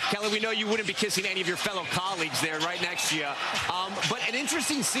camera. Kelly, we know you wouldn't be kissing any of your fellow colleagues there right next to you. But an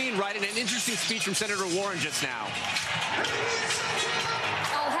interesting scene, right, and an interesting speech from Senator Warren just now.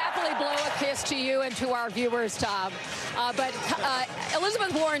 I'll happily blow a kiss to you and to our viewers, Tom. But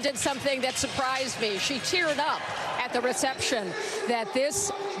Elizabeth Warren did something that surprised me. She teared up at about the reception that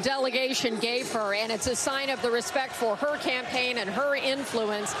this delegation gave her, and it's a sign of the respect for her campaign and her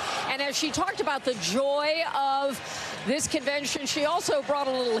influence. And as she talked about the joy of this convention, she also brought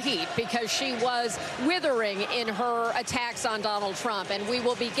a little heat because she was withering in her attacks on Donald Trump. And we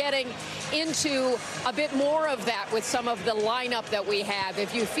will be getting into a bit more of that with some of the lineup that we have.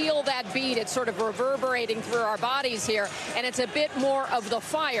 If you feel that beat, it's sort of reverberating through our bodies here, and it's a bit more of the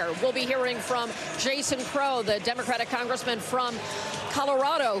fire. We'll be hearing from Jason Crow, the Democratic congressman from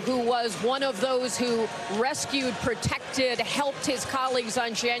Colorado, who was one of those who rescued, protected, helped his colleagues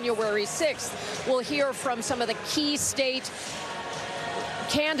on January 6th. We'll hear from some of the key state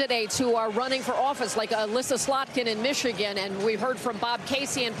candidates who are running for office, like Alyssa Slotkin in Michigan, and we heard from Bob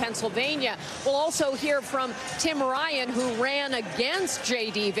Casey in Pennsylvania. We'll also hear from Tim Ryan, who ran against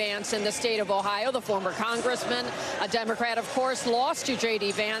J.D. Vance in the state of Ohio, the former congressman, a Democrat, of course, lost to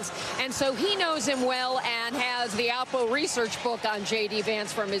J.D. Vance, and so he knows him well and has the Alpo research book on J.D.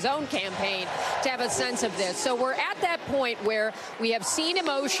 Vance from his own campaign to have a sense of this. So we're at that point where we have seen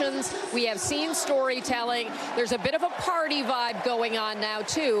emotions, we have seen storytelling, there's a bit of a party vibe going on now,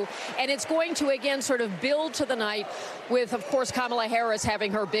 too, and it's going to again sort of build to the night with, of course, Kamala Harris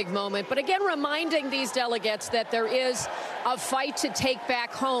having her big moment, but again reminding these delegates that there is a fight to take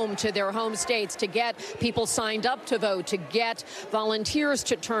back home to their home states, to get people signed up to vote, to get volunteers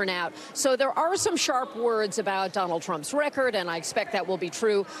to turn out. So there are some sharp words about Donald Trump's record, and I expect that will be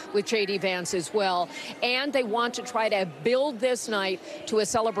true with J.D. Vance as well. And they want to try to build this night to a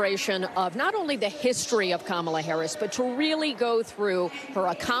celebration of not only the history of Kamala Harris, but to really go through her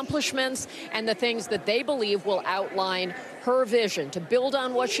accomplishments and the things that they believe will outline her vision, to build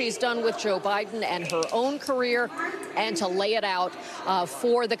on what she's done with Joe Biden and her own career, and to lay it out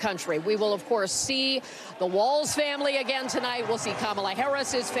for the country. We will, of course, see the Walz family again tonight. We'll see Kamala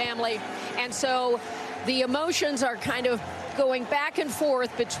Harris's family. And so the emotions are kind of going back and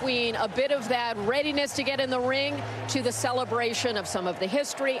forth between a bit of that readiness to get in the ring to the celebration of some of the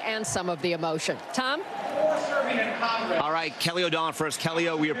history and some of the emotion. Tom? All right, Kelly O'Donnell first. Kelly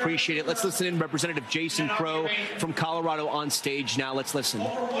O, we appreciate it. Let's listen in Representative Jason Crow from Colorado on stage now. Let's listen.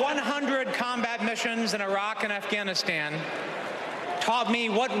 100 combat missions in Iraq and Afghanistan taught me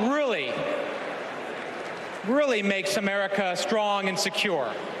what really makes America strong and secure.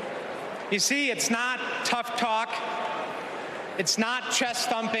 You see, it's not tough talk. It's not chest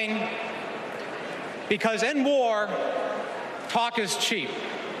thumping, because in war, talk is cheap.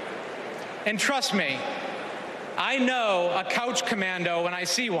 And trust me, I know a couch commando when I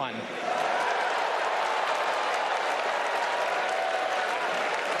see one.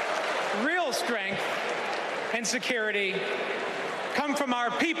 Real strength and security come from our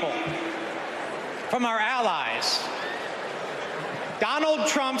people, from our allies. Donald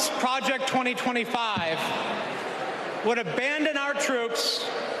Trump's Project 2025 would abandon our troops,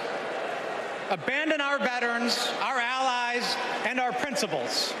 abandon our veterans, our allies, and our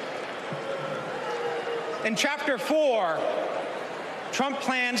principles. In Chapter 4, Trump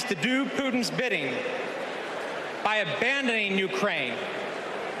plans to do Putin's bidding by abandoning Ukraine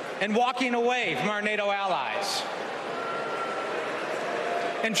and walking away from our NATO allies.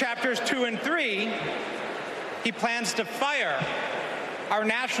 In Chapters 2 and 3, he plans to fire our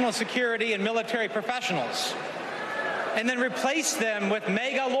national security and military professionals and then replace them with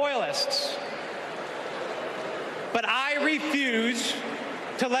MAGA loyalists. But I refuse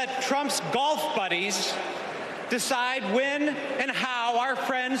to let Trump's golf buddies decide when and how our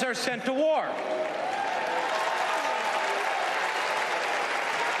friends are sent to war.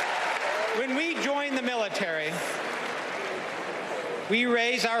 When we join the military, we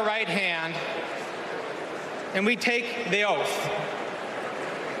raise our right hand and we take the oath.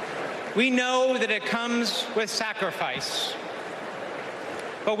 We know that it comes with sacrifice,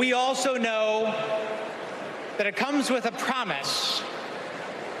 but we also know that it comes with a promise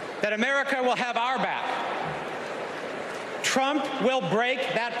that America will have our back. Trump will break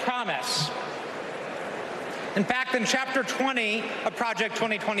that promise. In fact, in Chapter 20 of Project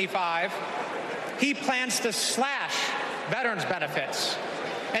 2025, he plans to slash veterans' benefits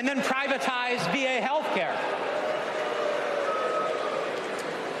and then privatize VA health care.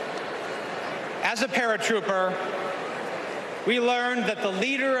 As a paratrooper, we learned that the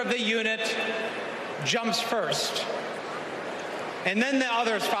leader of the unit jumps first, and then the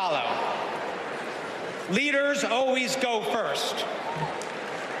others follow. Leaders always go first.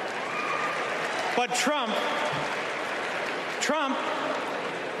 But Trump,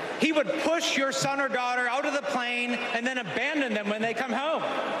 he would push your son or daughter out of the plane and then abandon them when they come home.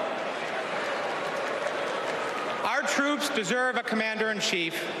 Our troops deserve a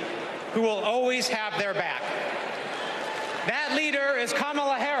commander-in-chief who will always have their back. That leader is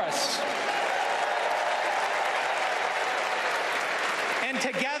Kamala Harris. And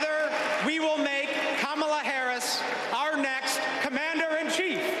together, we will make Kamala Harris our next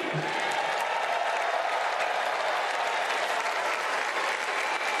commander-in-chief.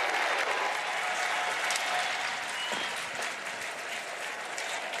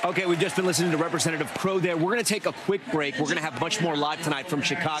 Okay, we've just been listening to Representative Crow there. We're going to take a quick break. We're going to have much more live tonight from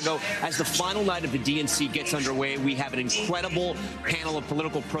Chicago. As the final night of the DNC gets underway, we have an incredible panel of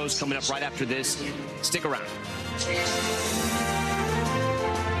political pros coming up right after this. Stick around.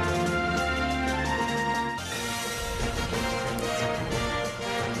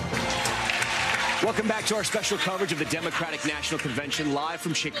 Welcome back to our special coverage of the Democratic National Convention live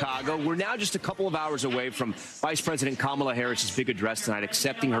from Chicago. We're now just a couple of hours away from Vice President Kamala Harris's big address tonight,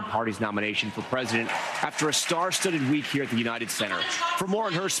 accepting her party's nomination for president after a star-studded week here at the United Center. For more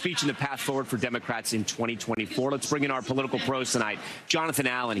on her speech and the path forward for Democrats in 2024, let's bring in our political pros tonight. Jonathan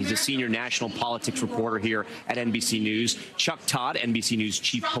Allen, he's a senior national politics reporter here at NBC News. Chuck Todd, NBC News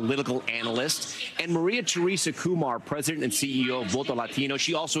chief political analyst. And Maria Teresa Kumar, president and CEO of Voto Latino.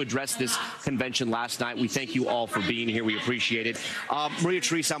 She also addressed this convention last night. We thank you all for being here. We appreciate it. Maria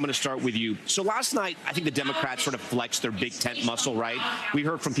Teresa, I'm going to start with you. So last night, I think the Democrats sort of flexed their big tent muscle, right? We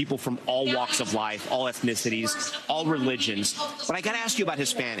heard from people from all walks of life, all ethnicities, all religions. But I got to ask you about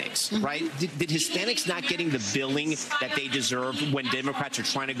Hispanics, right? Did Hispanics not getting the billing that they deserved when Democrats are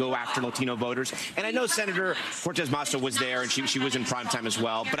trying to go after Latino voters? And I know Senator Cortez Masto was there, and she was in primetime as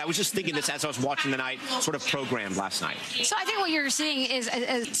well. But I was just thinking this as I was watching the night sort of programmed last night. So I think what you're seeing is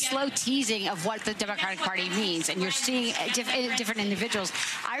a slow teasing of what the Democratic Party means, and you're seeing different individuals.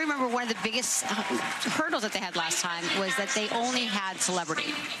 I remember one of the biggest hurdles that they had last time was that they only had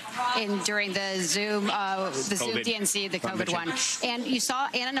celebrity during the Zoom DNC, the COVID one. And you saw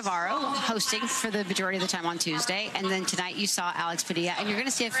Ana Navarro hosting for the majority of the time on Tuesday, and then tonight you saw Alex Padilla, and you're going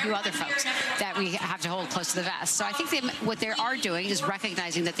to see a few other folks that we have to hold close to the vest. So I think what they are doing is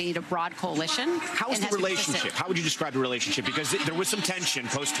recognizing that they need a broad coalition. How is the relationship? How would you describe the relationship? Because there was some tension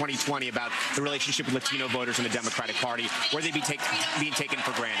post-2020 about the relationship with Latino voters in the Democratic Party, where they'd be being taken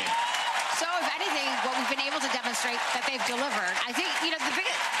for granted. So if anything, what we've been able to demonstrate that they've delivered, I think,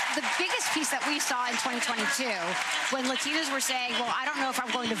 the biggest piece that we saw in 2022 when Latinos were saying, well, I don't know if I'm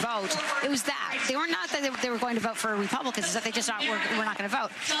going to vote, it was that. They were not that they were going to vote for Republicans, it's that they just we're not going to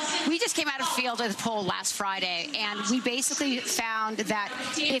vote. We just came out of field with a poll last Friday, and we basically found that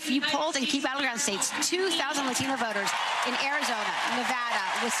if you polled in key battleground states, 2,000 Latino voters in Arizona, Nevada,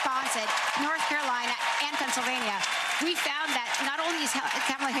 Wisconsin, North Carolina, and Pennsylvania, we found that not only is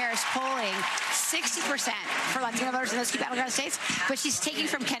Kamala Harris polling 60% for Latino voters in those key battleground states, but she's taking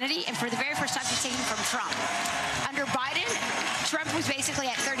from Kennedy, and for the very first time, she's taking from Trump. Under Biden, Trump was basically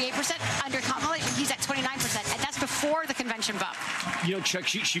at 38%. Under Kamala, he's at 29%, and that's before the convention bump. You know, Chuck,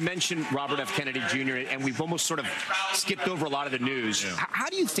 she mentioned Robert F. Kennedy Jr., and we've almost sort of skipped over a lot of the news. Yeah. How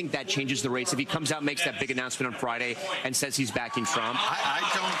do you think that changes the race if he comes out, makes that big announcement on Friday, and says he's backing Trump? I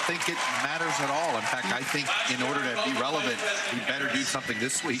don't think it matters at all. In fact, I think in order to be relevant, we better do something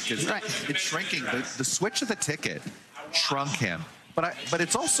this week, because it's shrinking. The switch of the ticket shrunk him. But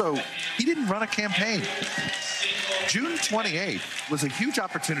it's also, he didn't run a campaign. June 28th was a huge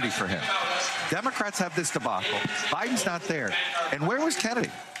opportunity for him. Democrats have this debacle. Biden's not there. And where was Kennedy?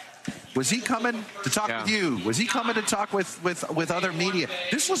 Was he coming to talk with you? Was he coming to talk with other media?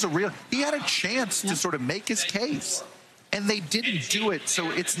 This was he had a chance to sort of make his case. And they didn't do it, so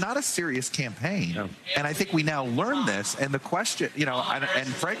it's not a serious campaign. No. And I think we now learn this. And the question, and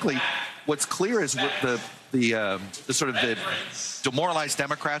frankly, what's clear is with the sort of the demoralized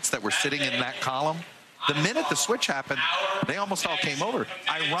Democrats that were sitting in that column, the minute the switch happened, they almost all came over.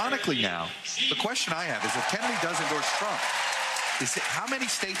 Ironically now, the question I have is if Kennedy does endorse Trump, how many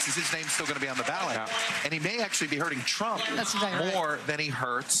states is his name still going to be on the ballot? Yeah. And he may actually be hurting Trump more than he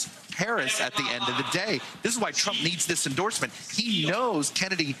hurts Harris at the end of the day. This is why Trump needs this endorsement. He knows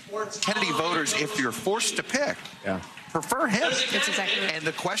Kennedy voters, if you're forced to pick, prefer him. That's exactly right. And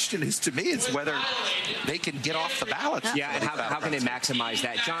the question is, to me, is whether they can get off the ballot. Yeah, and how can they maximize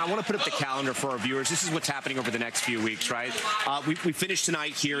that? John, I want to put up the calendar for our viewers. This is what's happening over the next few weeks, right? We finished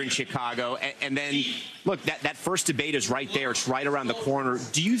tonight here in Chicago, and then, look, that first debate is right there. It's right around the corner.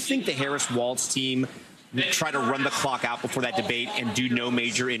 Do you think the Harris-Walz team try to run the clock out before that debate and do no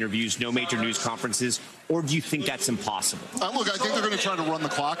major interviews, no major news conferences, or do you think that's impossible? Look, I think they're going to try to run the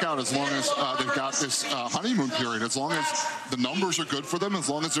clock out as long as they've got this honeymoon period, as long as the numbers are good for them, as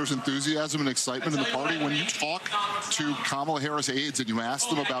long as there's enthusiasm and excitement in the party. When you talk to Kamala Harris aides and you ask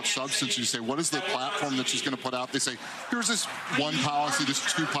them about substance, you say, what is the platform that she's going to put out? They say, here's this one policy, these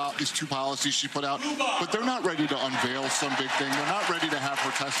two policies she put out, but they're not ready to unveil some big thing. They're not ready to have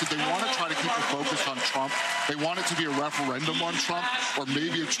her tested. They want to try to keep the focus on Trump. They want it to be a referendum on Trump, or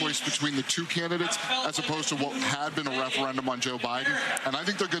maybe a choice between the two candidates, as opposed to what had been a referendum on Joe Biden. And I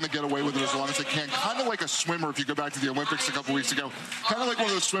think they're going to get away with it as long as they can. Kind of like a swimmer, if you go back to the Olympics a couple weeks ago, kind of like one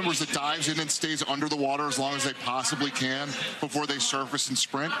of those swimmers that dives in and stays under the water as long as they possibly can before they surface and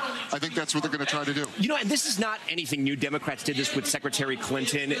sprint. I think that's what they're going to try to do. You know, and this is not anything new. Democrats did this with Secretary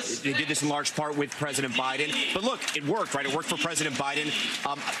Clinton. They did this in large part with President Biden. But look, it worked, right? It worked for President Biden.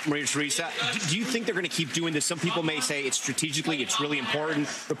 Maria Teresa, do you think they're going to keep doing this? Some people may say it's strategically, it's really important.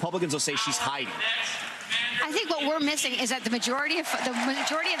 Republicans will say she's hiding. I think what we're missing is that the majority of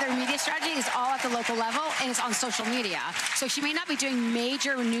their media strategy is all at the local level, and it's on social media. So she may not be doing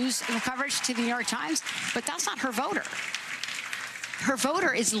major news coverage to the New York Times, but that's not her voter. Her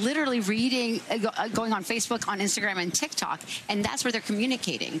voter is literally reading, going on Facebook, on Instagram, and TikTok, and that's where they're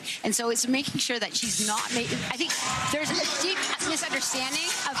communicating. And so it's making sure that she's not making. I think there's a deep misunderstanding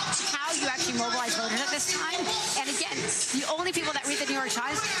of how you actually mobilize voters at this time. And again, the only people that read the New York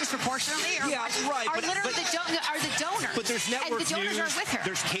Times disproportionately are literally the donors. But there's network and the donors news, are with her.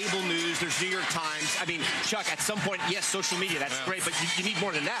 There's cable news, there's New York Times. I mean, Chuck, at some point, yes, social media, that's great, but you need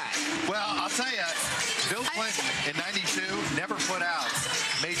more than that. Well, I'll tell you, Bill Clinton in '92 never put out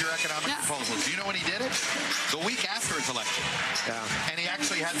major economic proposals. Do you know when he did it? The week after his election. Yeah. And he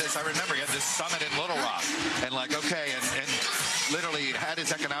actually had this, I remember, he had this summit in Little Rock. And like, okay, and literally had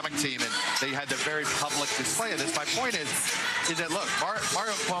his economic team, and they had the very public display of this. My point is that, look,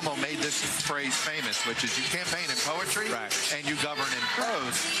 Mario Cuomo made this phrase famous, which is you campaign in poetry and you govern in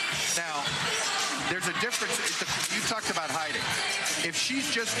prose. Now, there's a difference. You talked about hiding. If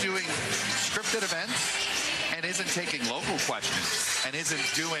she's just doing scripted events and isn't taking local questions and isn't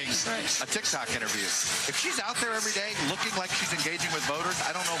doing a TikTok interview, if she's out there every day looking like she's engaging with voters,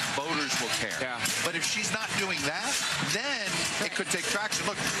 I don't know if voters will care. Yeah. But if she's not doing that, then it could take traction.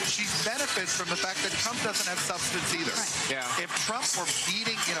 Look, she benefits from the fact that Trump doesn't have substance either. Yeah. If Trump were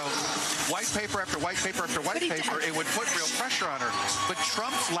beating, white paper after white paper after white paper, it would put real pressure on her. But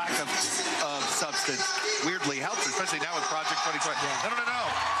Trump's lack of substance weirdly helps her, especially now with Project 2020. Yeah. No.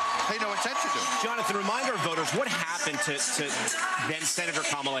 Pay no attention to it. Jonathan, remind our voters what happened to then Senator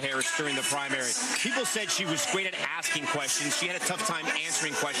Kamala Harris during the primary. People said she was great at asking questions. She had a tough time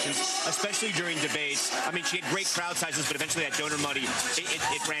answering questions, especially during debates. I mean, she had great crowd sizes, but eventually that donor money,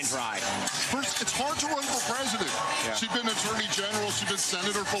 it ran dry. First, it's hard to run for president. Yeah. She's been attorney general. She's been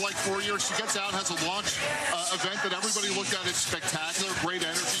senator for like 4 years. She gets out, has a launch event that everybody looked at as spectacular, great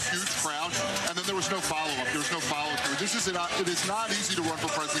energy, huge crowd, and then there was no follow-up. There was no follow-through. It is not easy to run for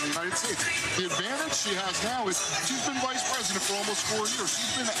president of the United States. The advantage she has now is she's been vice president for almost 4 years.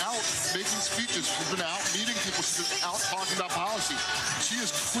 She's been out making speeches. She's been out meeting people. She's been out talking about policy. She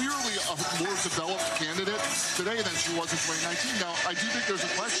is clearly a more developed candidate today than she was in 2019. Now, I do think there's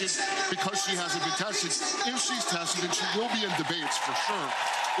a question, because she hasn't been tested. If she's tested, and she will be in debates for sure,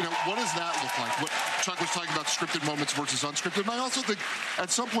 what does that look like? What Chuck was talking about, scripted moments versus unscripted. And I also think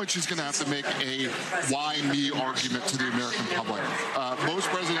at some point she's going to have to make a why me argument to the American public. Most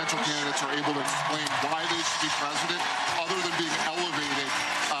presidential candidates are able to explain why they should be president other than being elevated,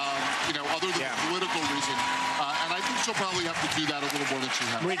 other than political reason. And I think she'll probably have to do that a little more than she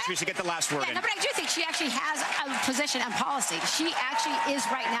has. Maria Teresa, get the last word in. No, but I do think she actually has a position on policy. She actually is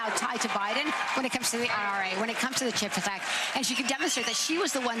right now tied to Biden when it comes to the IRA, when it comes to the CHIPS Act, and she can demonstrate that she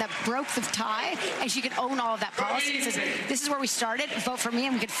was the one that broke the tie, and she could own all of that policy. And says, this is where we started. Vote for me,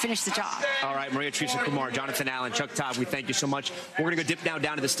 and we could finish the job. All right, Maria Teresa Kumar, Jonathan Allen, Chuck Todd, we thank you so much. We're going to go dip now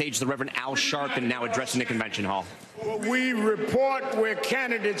down to the stage, the Reverend Al Sharpton, now addressing the convention hall. We report where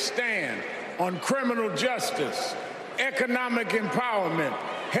candidates stand on criminal justice, economic empowerment,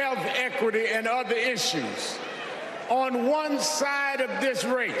 health equity, and other issues. On one side of this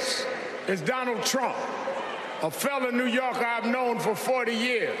race is Donald Trump, a fellow New Yorker I've known for 40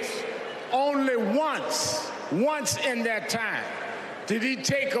 years. Only once in that time did he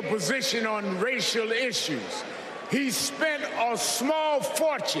take a position on racial issues. He spent a small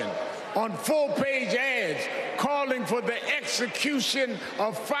fortune on full-page ads calling for the execution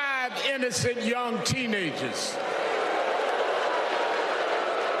of 5 innocent young teenagers.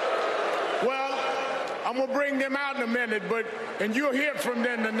 Well, I'm going to bring them out in a minute, and you'll hear from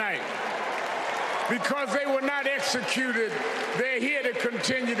them tonight. because they were not executed. They're here to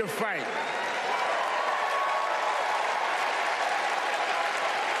continue to fight.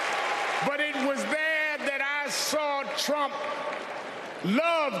 But it was there that I saw Trump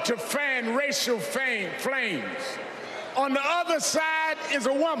love to fan racial flames. On the other side is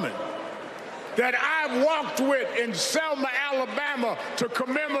a woman that I've walked with in Selma, Alabama to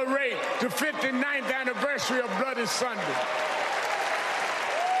commemorate the 59th anniversary of Bloody Sunday.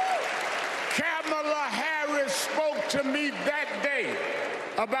 Kamala Harris spoke to me that day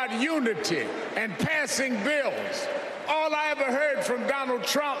about unity and passing bills. All I ever heard from Donald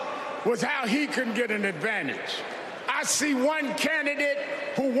Trump was how he can get an advantage. I see one candidate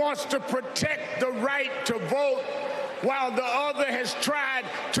who wants to protect the right to vote, while the other has tried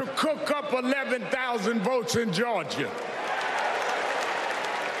to cook up 11,000 votes in Georgia.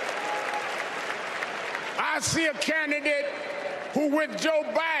 I see a candidate who, with Joe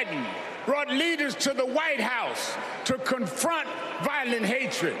Biden, brought leaders to the White House to confront violent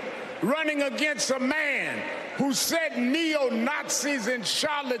hatred, running against a man who said neo-Nazis in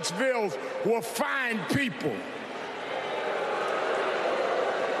Charlottesville were fine people.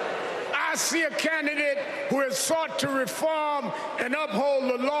 I see a candidate who has sought to reform and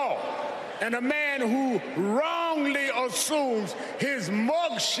uphold the law, and a man who wrongly assumes his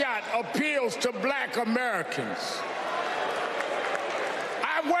mugshot appeals to black Americans.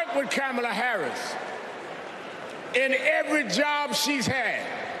 I've worked with Kamala Harris. In every job she's had,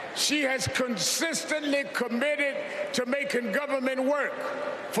 she has consistently committed to making government work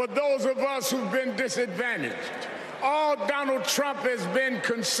for those of us who've been disadvantaged. All Donald Trump has been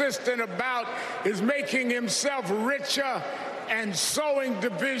consistent about is making himself richer and sowing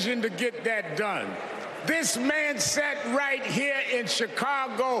division to get that done. This man sat right here in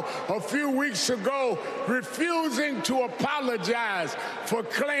Chicago a few weeks ago, refusing to apologize for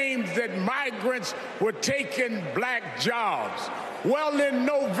claims that migrants were taking black jobs. Well, in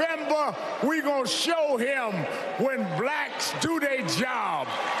November, we're going to show him when blacks do their job.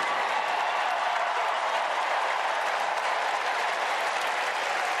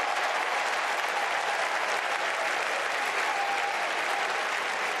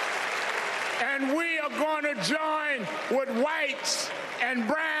 And we are going to join with whites and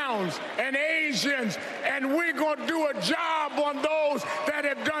browns and Asians, and we're going to do a job on those that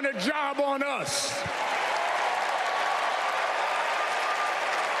have done a job on us.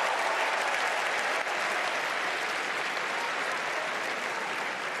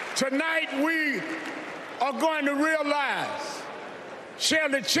 Tonight we are going to realize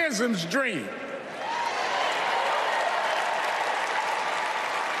Shirley Chisholm's dream.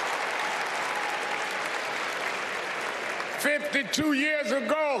 "52 years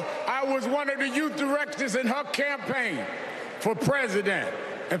ago, I was one of the youth directors in her campaign for president.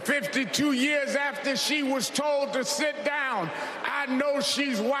 And 52 years after she was told to sit down, I know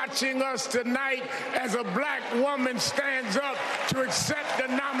she's watching us tonight as a black woman stands up to accept the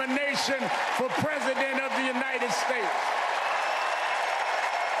nomination for President of the United States.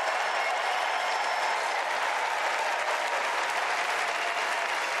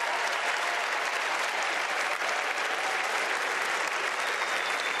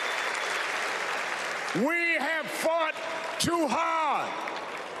 We have fought too hard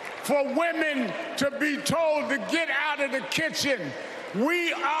for women to be told to get out of the kitchen.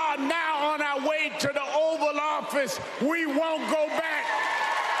 We are now on our way to the Oval Office. We won't go back.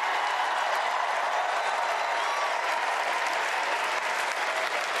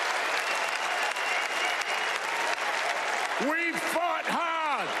 We fought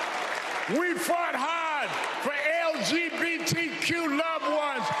hard. We fought hard for LGBTQ loved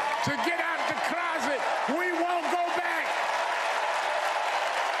ones to get out the closet. We won't go back.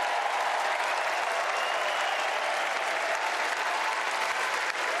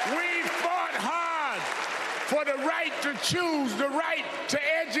 We fought hard for the right to choose, the right to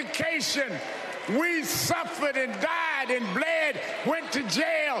education. We suffered and died and bled, went to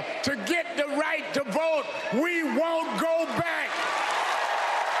jail to get the right to vote. We won't go back.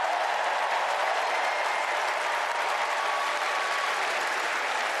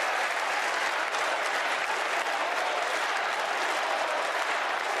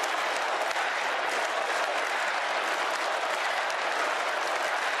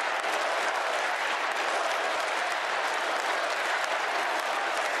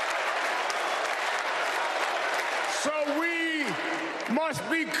 Must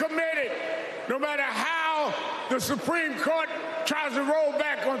be committed, no matter how the Supreme Court tries to roll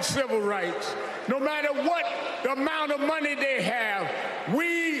back on civil rights, no matter what the amount of money they have.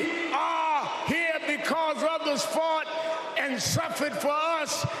 We are here because others fought and and suffered for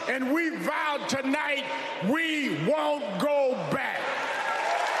us, and we vowed tonight we won't go back.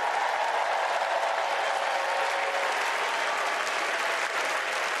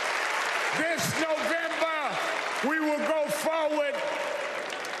 This November, we will go forward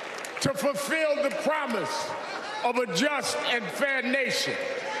to fulfill the promise of a just and fair nation.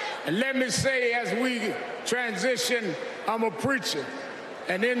 And let me say, as we transition, I'm a preacher.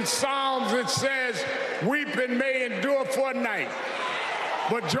 And in Psalms it says, weeping may endure for a night,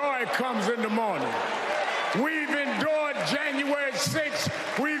 but joy comes in the morning. We've endured January 6th.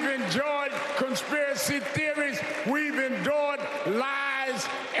 We've endured conspiracy theories. We've endured lies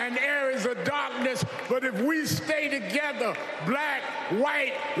and areas of darkness. But if we stay together, black,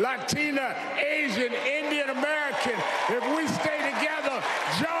 white, Latina, Asian, Indian American, if we stay together,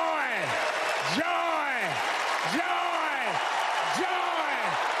 joy, joy, joy, joy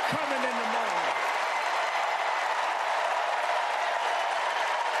coming in the morning.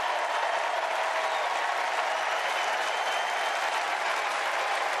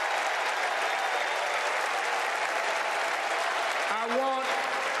 I want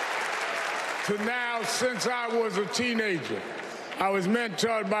to now, since I was a teenager, I was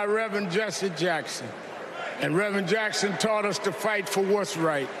mentored by Reverend Jesse Jackson. And Reverend Jackson taught us to fight for what's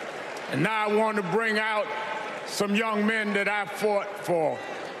right. And now I want to bring out some young men that I fought for.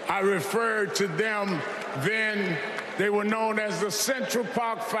 I referred to them then. They were known as the Central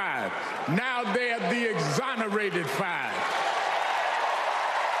Park Five. Now they are the Exonerated Five.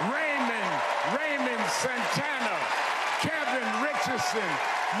 Raymond Santana, Kevin Richardson,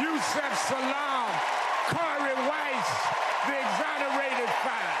 Yusef Salam, Corey Weiss, the Exonerated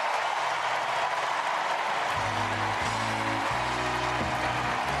Five.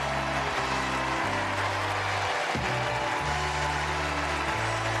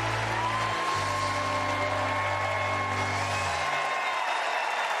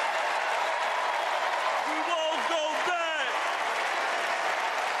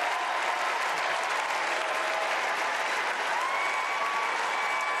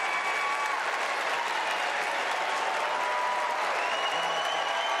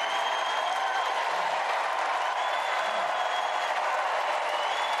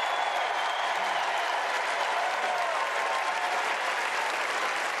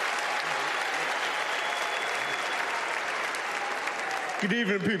 Good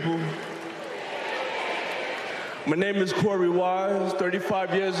evening, people. My name is Corey Wise.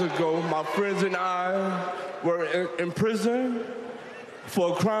 35 years ago, my friends and I were in prison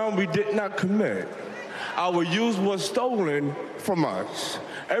for a crime we did not commit. Our youth was stolen from us.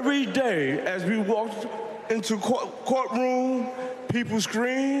 Every day, as we walked into courtroom, people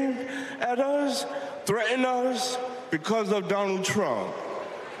screamed at us, threatened us because of Donald Trump.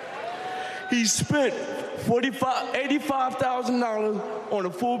 He spent $85,000 on a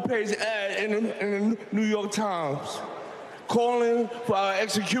full-page ad in the New York Times, calling for our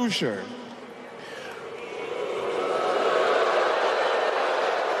execution.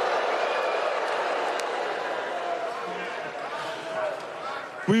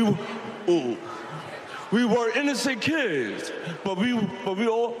 We were innocent kids, but we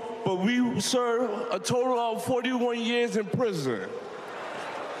served a total of 41 years in prison.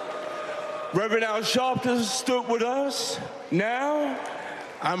 Reverend Al Sharpton stood with us. Now,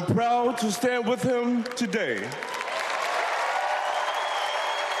 I'm proud to stand with him today.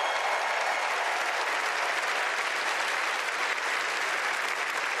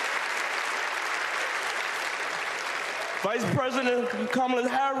 Vice President Kamala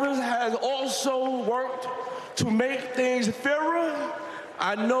Harris has also worked to make things fairer.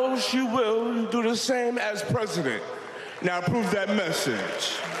 I know she will do the same as president. Now, approve that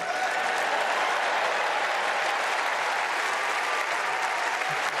message.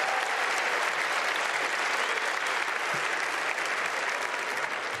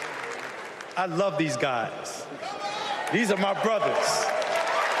 I love these guys. These are my brothers.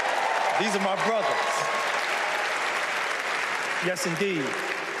 These are my brothers. Yes, indeed.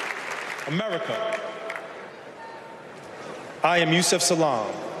 America. I am Yusef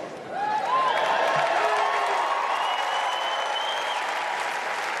Salam.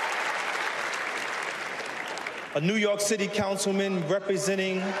 A New York City councilman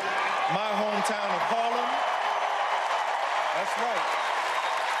representing my hometown of Harlem. That's right.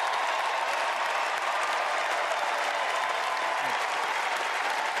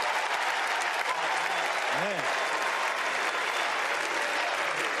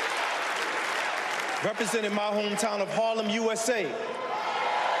 Representing my hometown of Harlem, USA.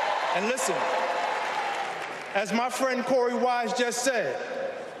 And listen, as my friend Corey Wise just said,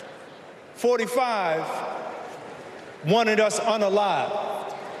 45 wanted us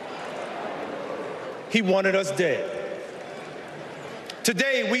unalived. He wanted us dead.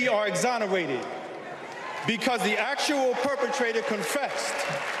 Today, we are exonerated because the actual perpetrator confessed,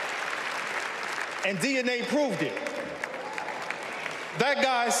 and DNA proved it. That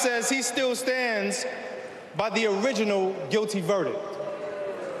guy says he still stands by the original guilty verdict.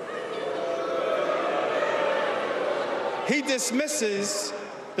 He dismisses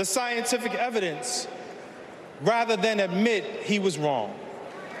the scientific evidence rather than admit he was wrong.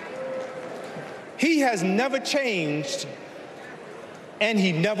 He has never changed, and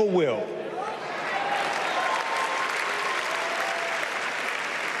he never will.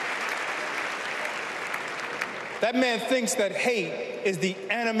 That man thinks that hate is the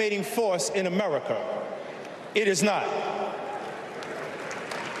animating force in America. It is not.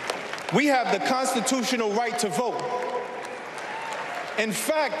 We have the constitutional right to vote. In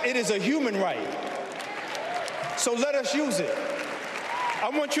fact, it is a human right. So let us use it. I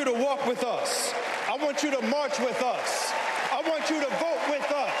want you to walk with us. I want you to march with us. I want you to vote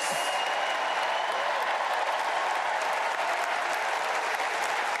with us.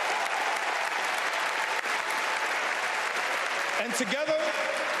 And together,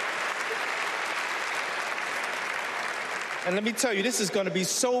 and let me tell you, this is going to be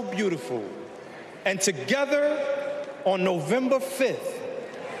so beautiful. And together, on November 5th,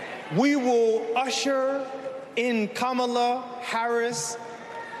 we will usher in Kamala Harris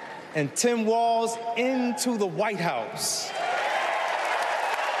and Tim Walz into the White House.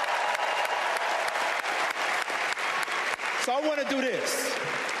 So I want to do this.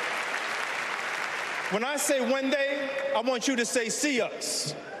 When I say when they, I want you to say see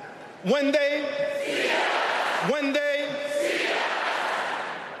us. When they, see us. When they, see us.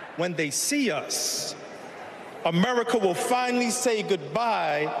 When they see us, America will finally say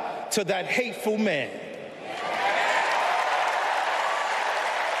goodbye to that hateful man.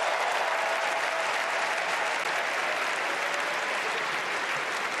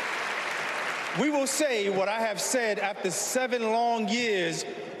 We will say what I have said after 7 long years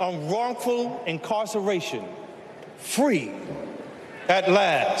of wrongful incarceration. Free at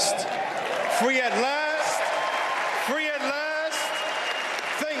last. Free at last. Free at last.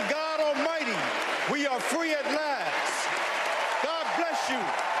 Thank God Almighty, we are free at last. God bless you,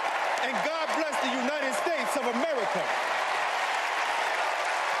 and God bless the United States of America.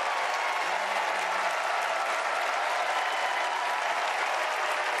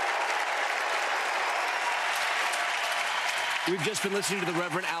 We've just been listening to the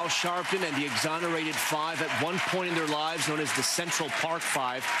Reverend Al Sharpton and the Exonerated Five, at one point in their lives known as the Central Park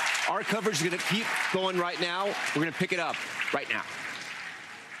Five. Our coverage is going to keep going right now. We're going to pick it up right now.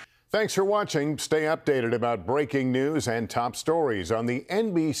 Thanks for watching. Stay updated about breaking news and top stories on the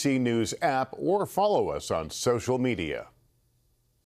NBC News app or follow us on social media.